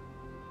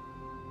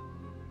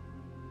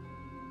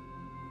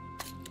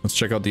 Let's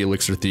check out the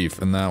elixir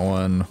thief. And that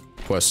one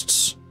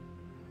quests.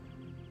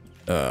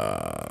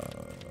 I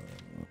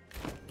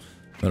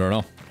don't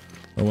know.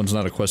 That one's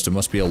not a quest. It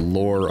must be a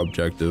lore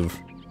objective.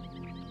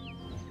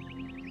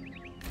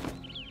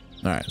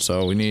 Alright,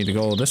 so we need to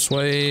go this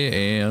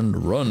way and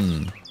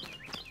run.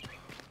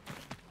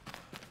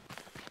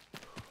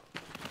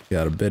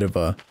 Got a bit of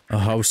a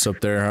house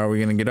up there. How are we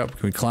gonna get up?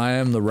 Can we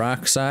climb the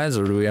rock sides,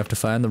 or do we have to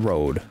find the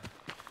road?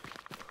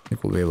 I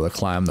think we'll be able to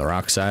climb the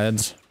rock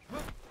sides.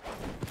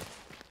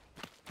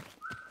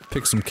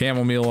 Pick some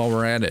chamomile while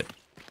we're at it.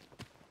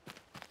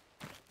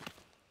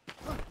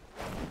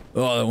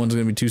 Oh, that one's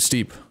gonna be too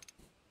steep.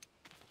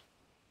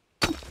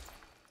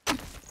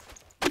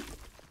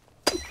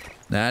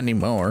 Not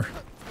anymore.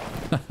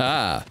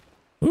 Haha.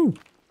 Woo.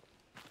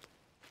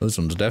 This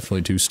one's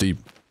definitely too steep.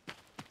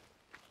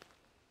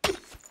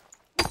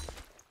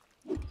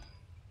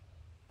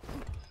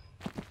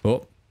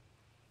 Oh.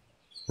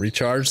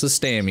 Recharge the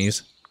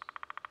stammies.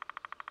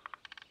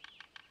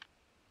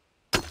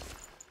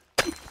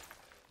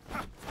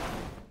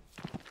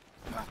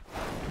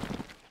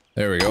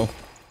 There we go.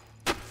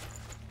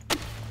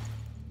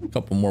 A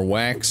couple more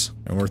whacks,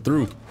 and we're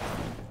through.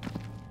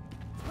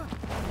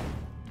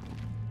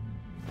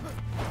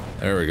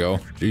 There we go.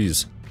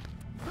 Jeez.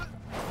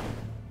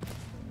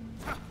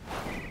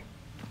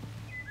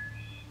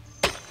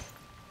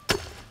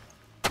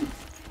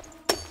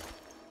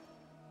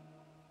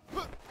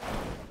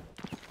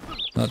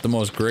 Not the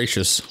most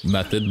gracious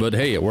method, but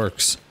hey, it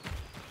works.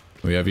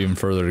 We have even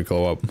further to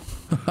go up.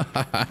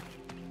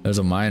 There's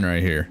a mine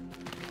right here.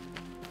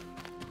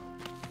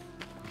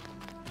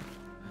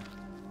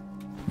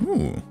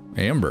 Ooh,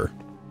 amber.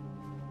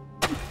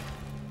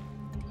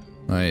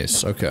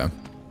 Nice, okay.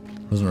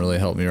 Doesn't really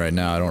help me right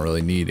now, I don't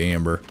really need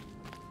amber.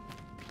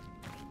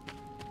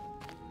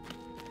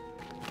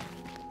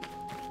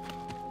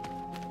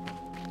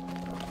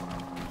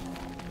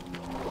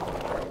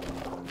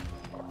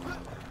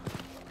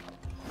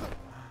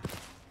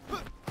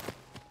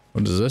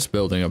 What is this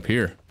building up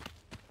here?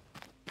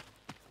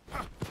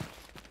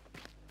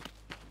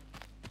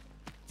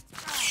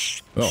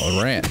 Oh,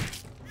 a rat.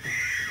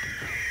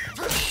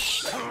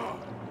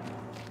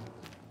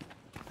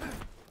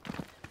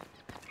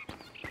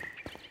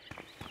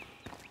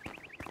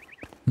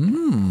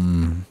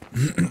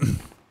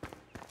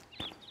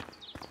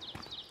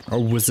 A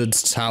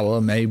wizard's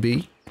tower,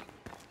 maybe?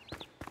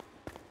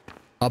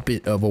 A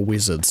bit of a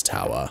wizard's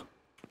tower.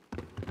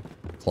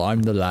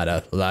 Climb the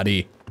ladder,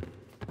 laddie.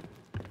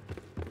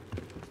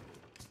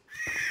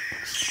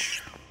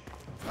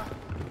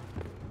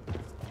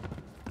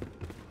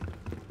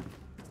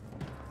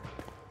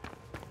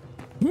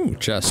 Ooh,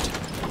 chest.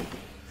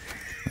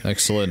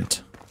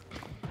 Excellent.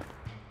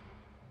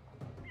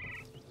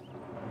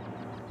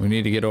 We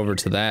need to get over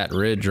to that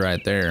ridge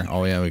right there.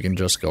 Oh yeah, we can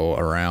just go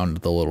around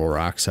the little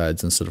rock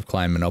sides instead of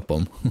climbing up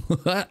them.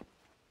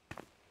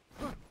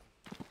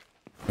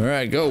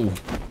 Alright, go.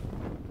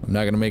 I'm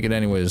not gonna make it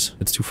anyways.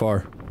 It's too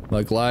far.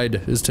 My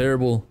glide is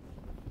terrible.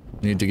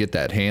 Need to get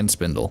that hand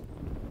spindle.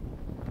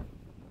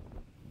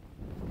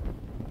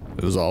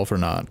 It was all for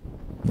naught.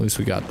 At least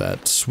we got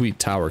that sweet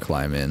tower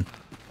climb in.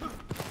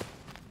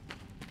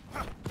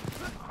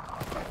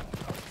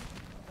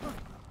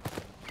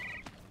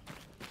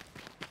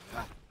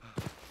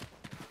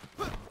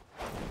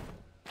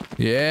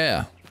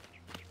 Yeah.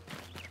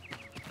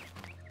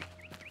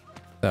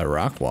 That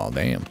rock wall,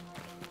 damn.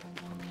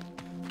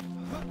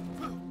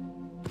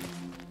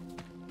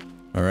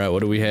 Alright,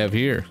 what do we have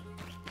here?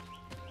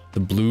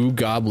 The Blue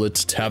Goblet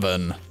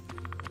Tavern.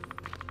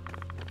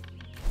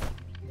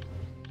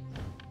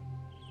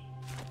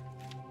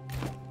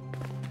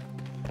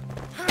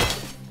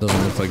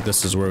 Doesn't look like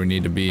this is where we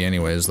need to be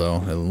anyways,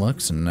 though. It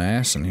looks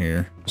nice in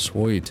here.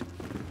 Sweet.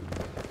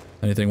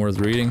 Anything worth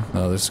reading?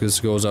 Oh, this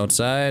just goes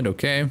outside.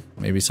 Okay.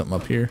 Maybe something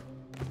up here.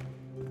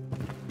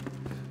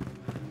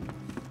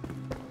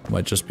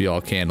 Might just be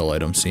all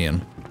candlelight I'm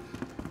seeing.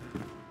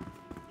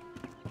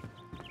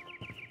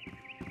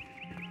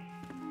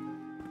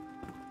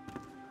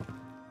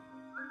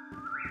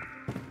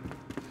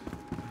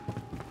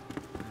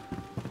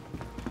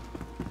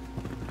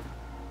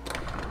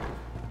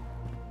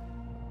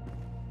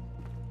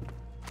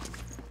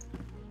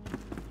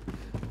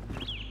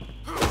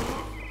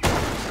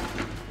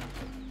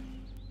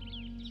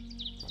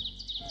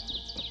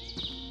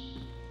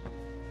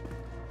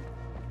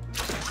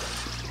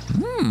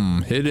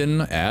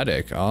 Hidden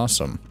attic,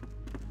 awesome.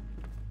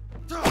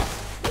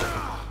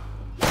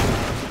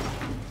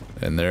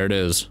 And there it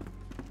is.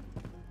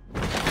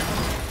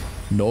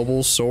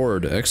 Noble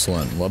sword,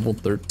 excellent. Level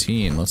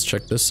 13. Let's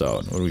check this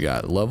out. What do we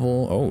got?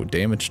 Level, oh,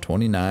 damage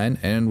 29,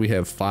 and we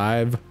have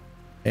 5,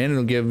 and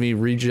it'll give me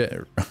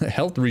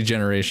health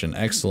regeneration.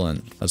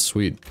 Excellent. That's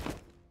sweet.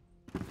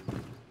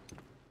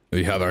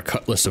 We have our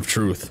cutlass of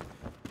truth.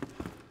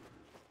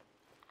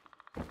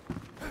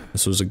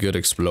 This was a good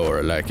explore,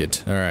 I like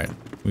it. Alright.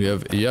 We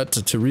have yet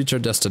to reach our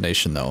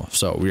destination though,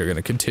 so we are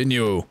gonna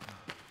continue.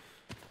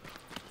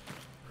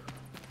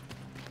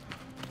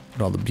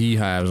 All the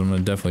beehives, I'm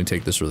gonna definitely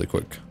take this really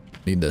quick.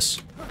 Need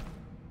this.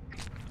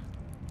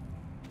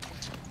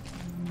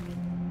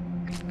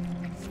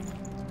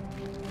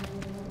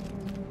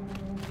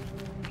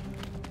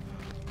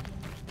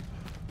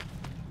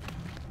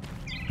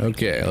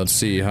 Okay, let's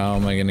see, how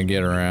am I gonna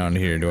get around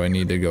here? Do I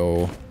need to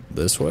go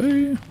this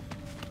way?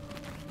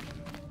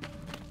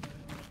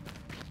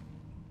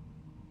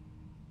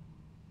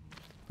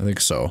 I think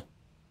so.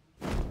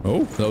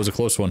 Oh, that was a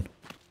close one.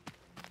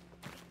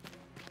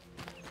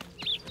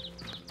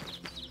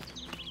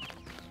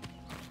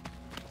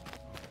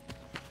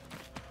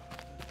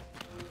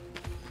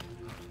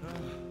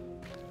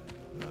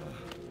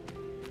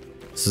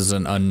 This is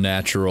an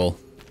unnatural.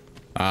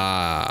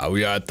 Ah,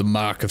 we are at the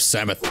Mark of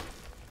Sameth.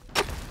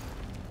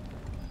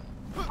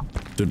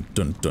 Dun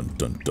dun dun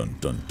dun dun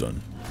dun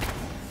dun.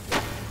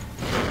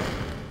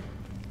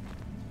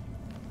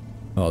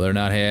 Oh, they're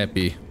not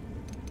happy.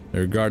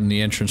 They're guarding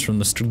the entrance from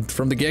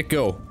the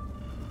get-go. All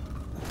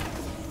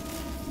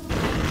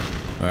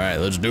right,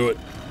 let's do it.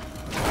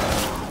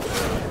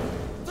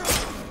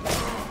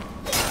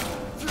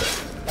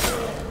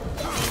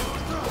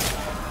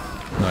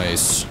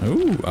 Nice.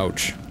 Ooh,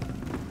 ouch.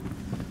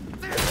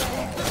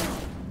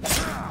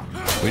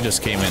 We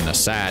just came in the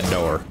side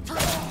door.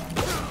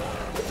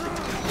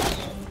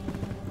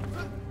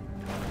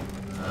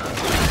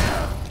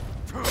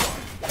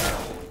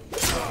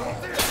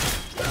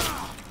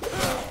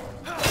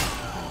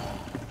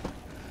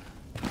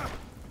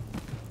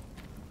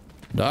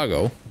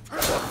 Doggo.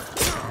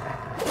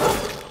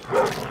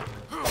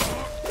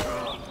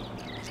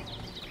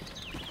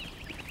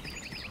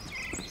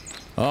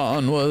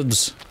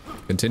 Onwards.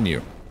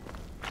 Continue.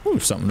 Ooh,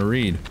 something to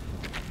read.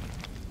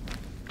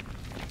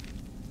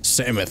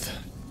 Sameth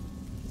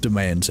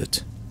demands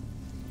it.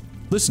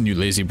 Listen, you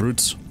lazy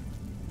brutes.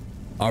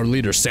 Our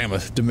leader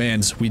Sameth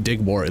demands we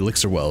dig more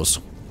elixir wells.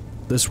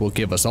 This will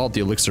give us all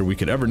the elixir we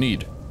could ever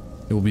need.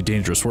 It will be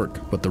dangerous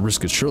work, but the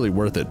risk is surely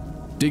worth it.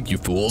 Dig, you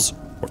fools,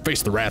 or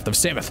face the wrath of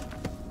Sameth.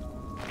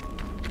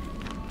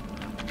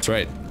 That's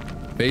right.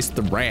 Face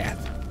the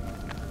wrath.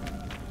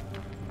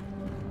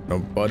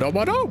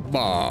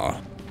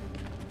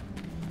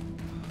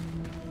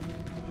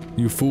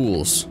 You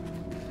fools.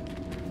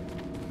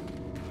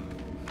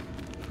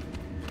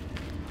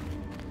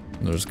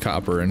 There's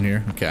copper in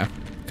here. Okay.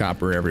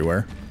 Copper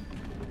everywhere.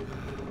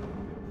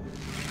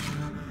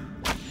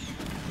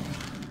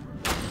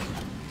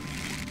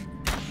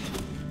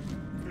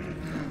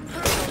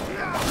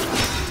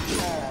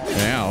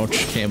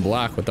 Ouch. Can't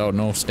block without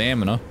no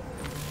stamina.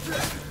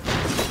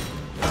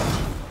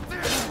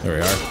 There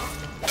we are.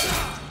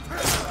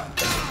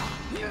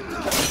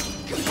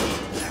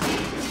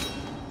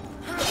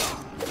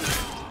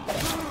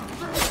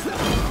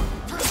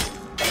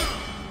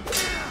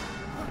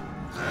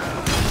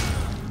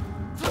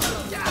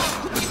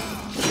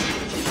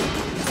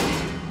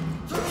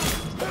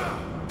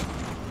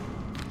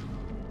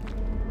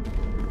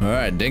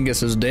 Alright,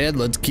 Dingus is dead.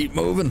 Let's keep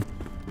moving.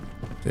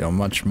 See how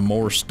much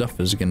more stuff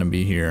is gonna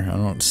be here. I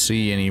don't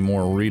see any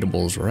more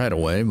readables right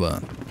away,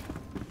 but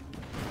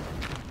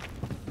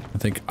I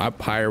think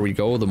up higher we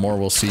go, the more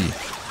we'll see.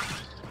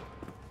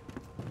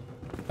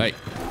 Hey.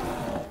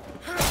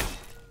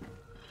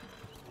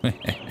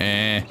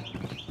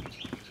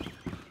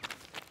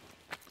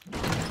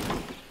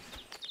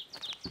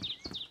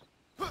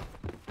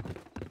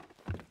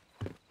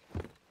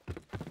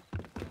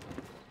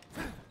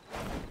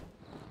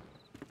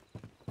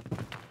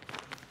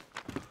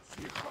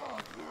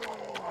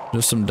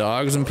 There's some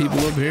dogs and people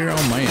up here.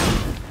 Oh man,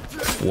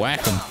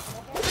 whack them.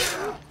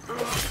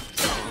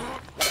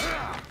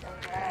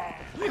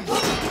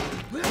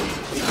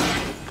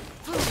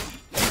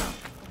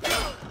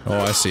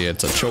 Oh, I see.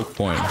 It's a choke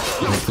point.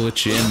 They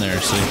glitch you in there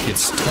so you get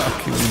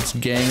stuck. You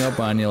just gang up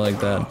on you like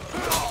that.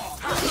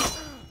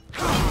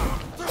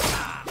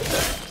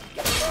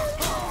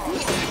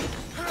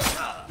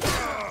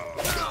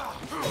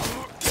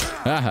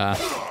 Haha.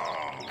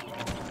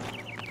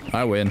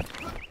 I win.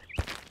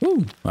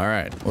 Woo!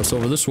 Alright, what's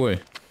over this way?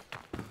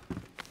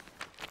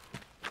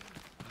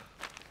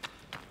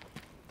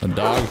 A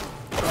dog?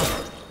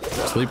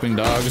 Sleeping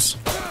dogs?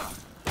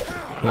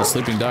 Will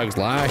sleeping dogs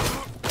lie?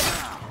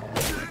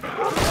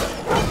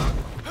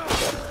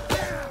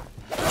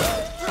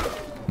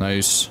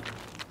 Nice.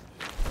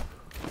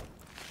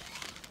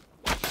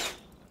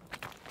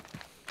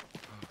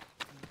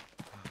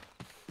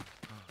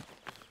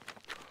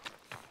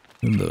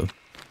 In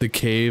the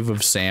cave of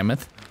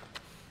Sameth.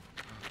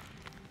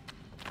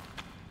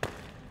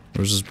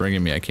 Where's this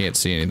bringing me? I can't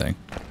see anything.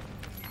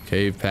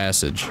 Cave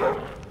passage.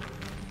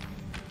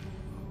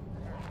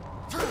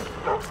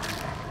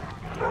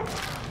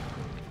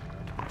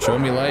 Show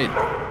me light.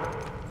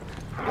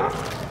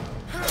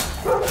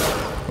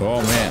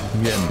 Oh man,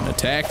 I'm getting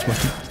attacked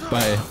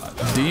by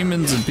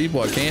demons and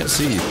people I can't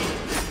see.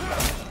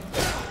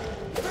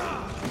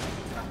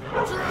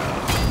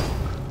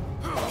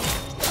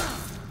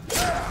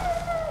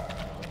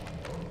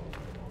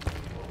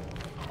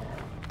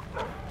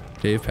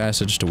 Cave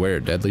passage to where?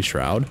 Deadly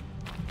Shroud?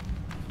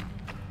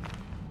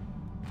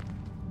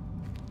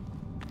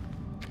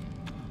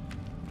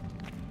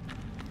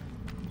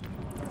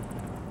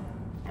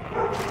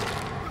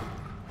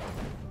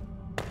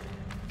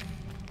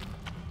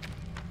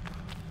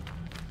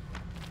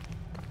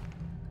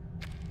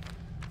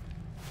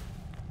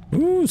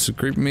 Ooh, it's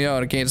creeping me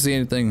out. I can't see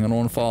anything. I don't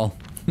want to fall.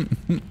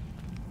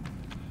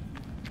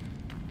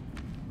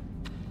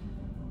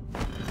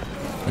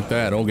 Like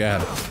that. Oh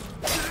god.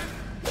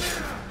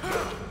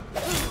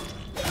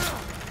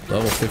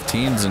 Level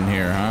 15's in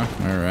here, huh?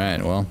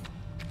 Alright, well.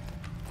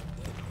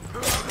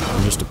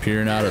 I'm just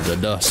appearing out of the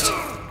dust.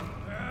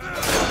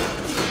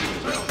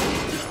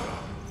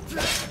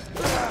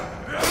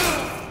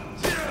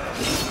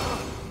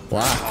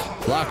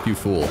 Block. Block, you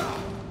fool.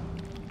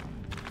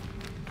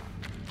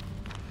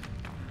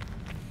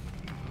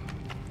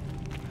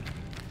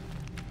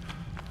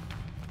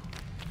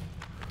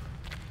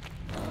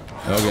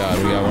 Oh god,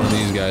 we got one of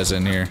these guys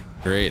in here.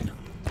 Great.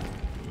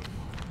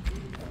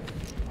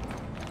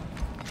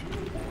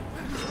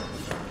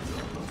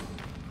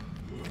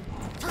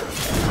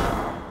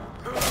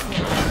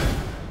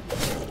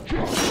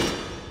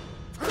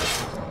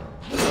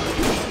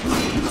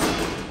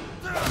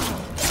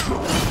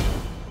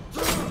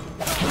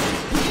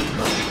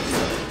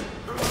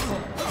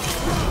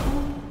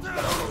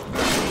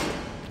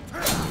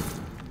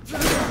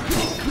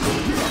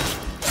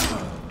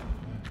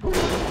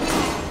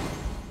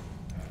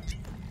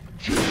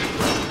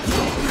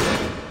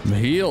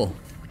 Heal.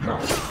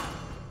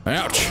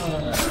 Ouch.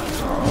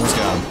 Almost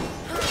got him.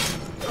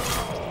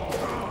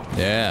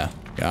 Yeah,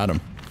 got him.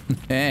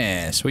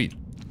 Yeah, sweet.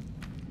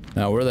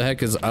 Now, where the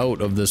heck is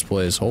out of this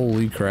place?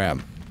 Holy crap.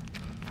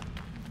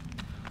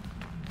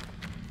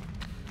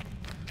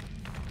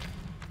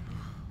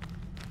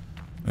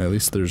 At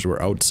least we're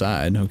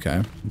outside.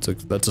 Okay,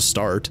 that's a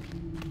start.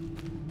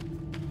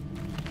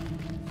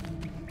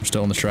 We're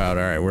still in the shroud.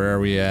 All right, where are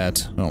we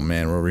at? Oh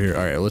man, we're over here.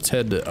 All right, let's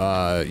head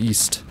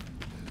east.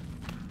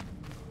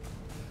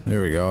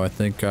 There we go. I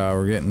think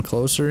we're getting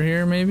closer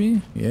here,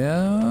 maybe?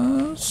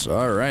 Yes.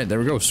 Alright, there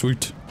we go.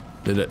 Sweet.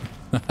 Did it.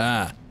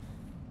 Haha.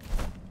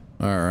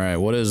 Alright,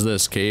 what is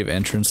this? Cave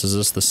entrance? Is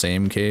this the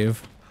same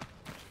cave?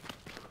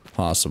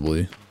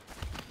 Possibly.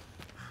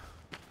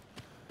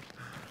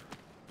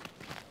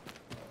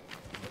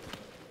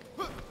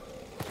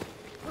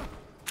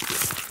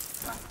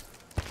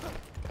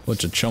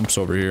 Bunch of chumps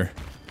over here.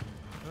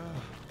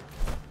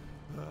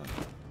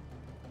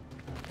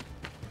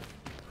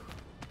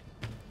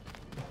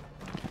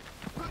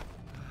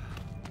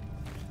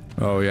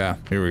 Oh yeah,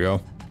 here we go.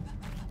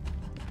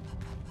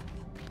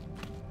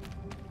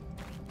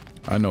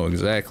 I know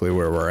exactly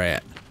where we're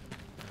at.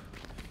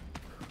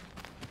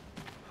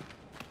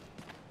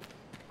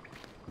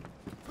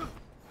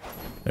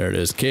 There it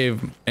is.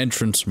 Cave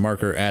entrance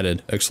marker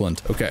added.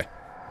 Excellent. Okay.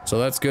 So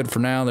that's good for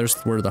now. There's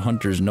where the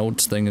hunter's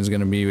notes thing is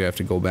going to be. We have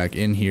to go back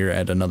in here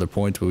at another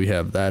point, but we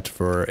have that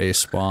for a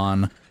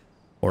spawn,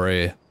 or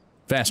a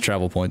fast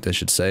travel point, I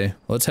should say.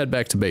 Let's head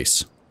back to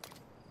base.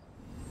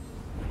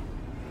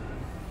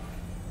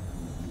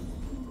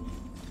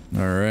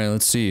 Alright,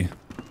 let's see.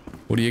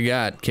 What do you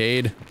got,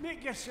 Cade?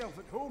 Make yourself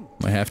at home.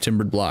 My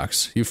half-timbered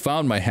blocks. You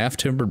found my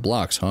half-timbered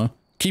blocks, huh?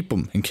 Keep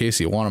them in case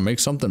you want to make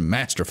something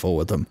masterful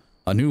with them.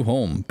 A new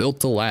home,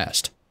 built to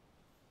last.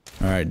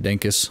 Alright,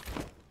 Dinkus.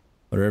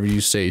 Whatever you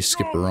say,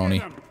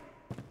 Skipperoni.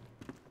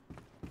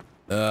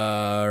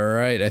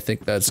 Alright, I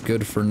think that's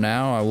good for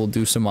now. I will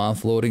do some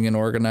offloading and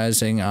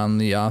organizing on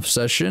the off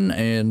session,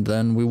 and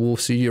then we will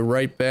see you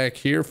right back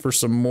here for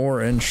some more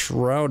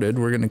Enshrouded.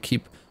 We're gonna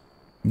keep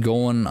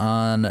going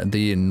on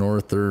the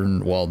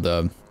northern, well,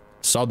 the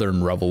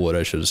southern Revelwood,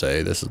 I should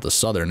say. This is the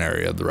southern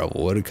area of the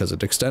Revelwood because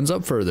it extends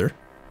up further.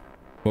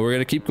 But we're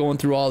gonna keep going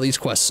through all these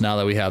quests now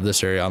that we have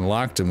this area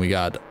unlocked and we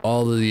got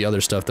all of the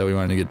other stuff that we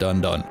wanted to get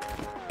done.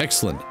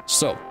 Excellent.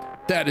 So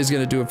that is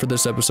gonna do it for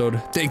this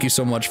episode. Thank you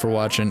so much for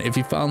watching. If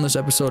you found this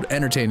episode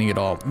entertaining at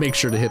all, make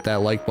sure to hit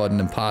that like button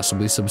and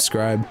possibly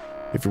subscribe.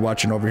 If you're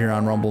watching over here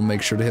on Rumble,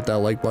 make sure to hit that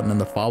like button and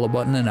the follow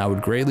button, and I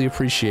would greatly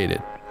appreciate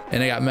it.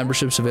 And I got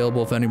memberships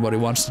available if anybody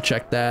wants to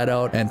check that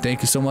out. And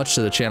thank you so much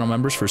to the channel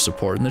members for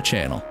supporting the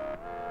channel.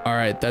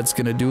 Alright, that's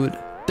gonna do it.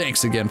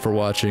 Thanks again for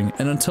watching,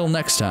 and until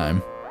next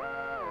time,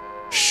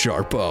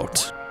 sharp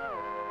out.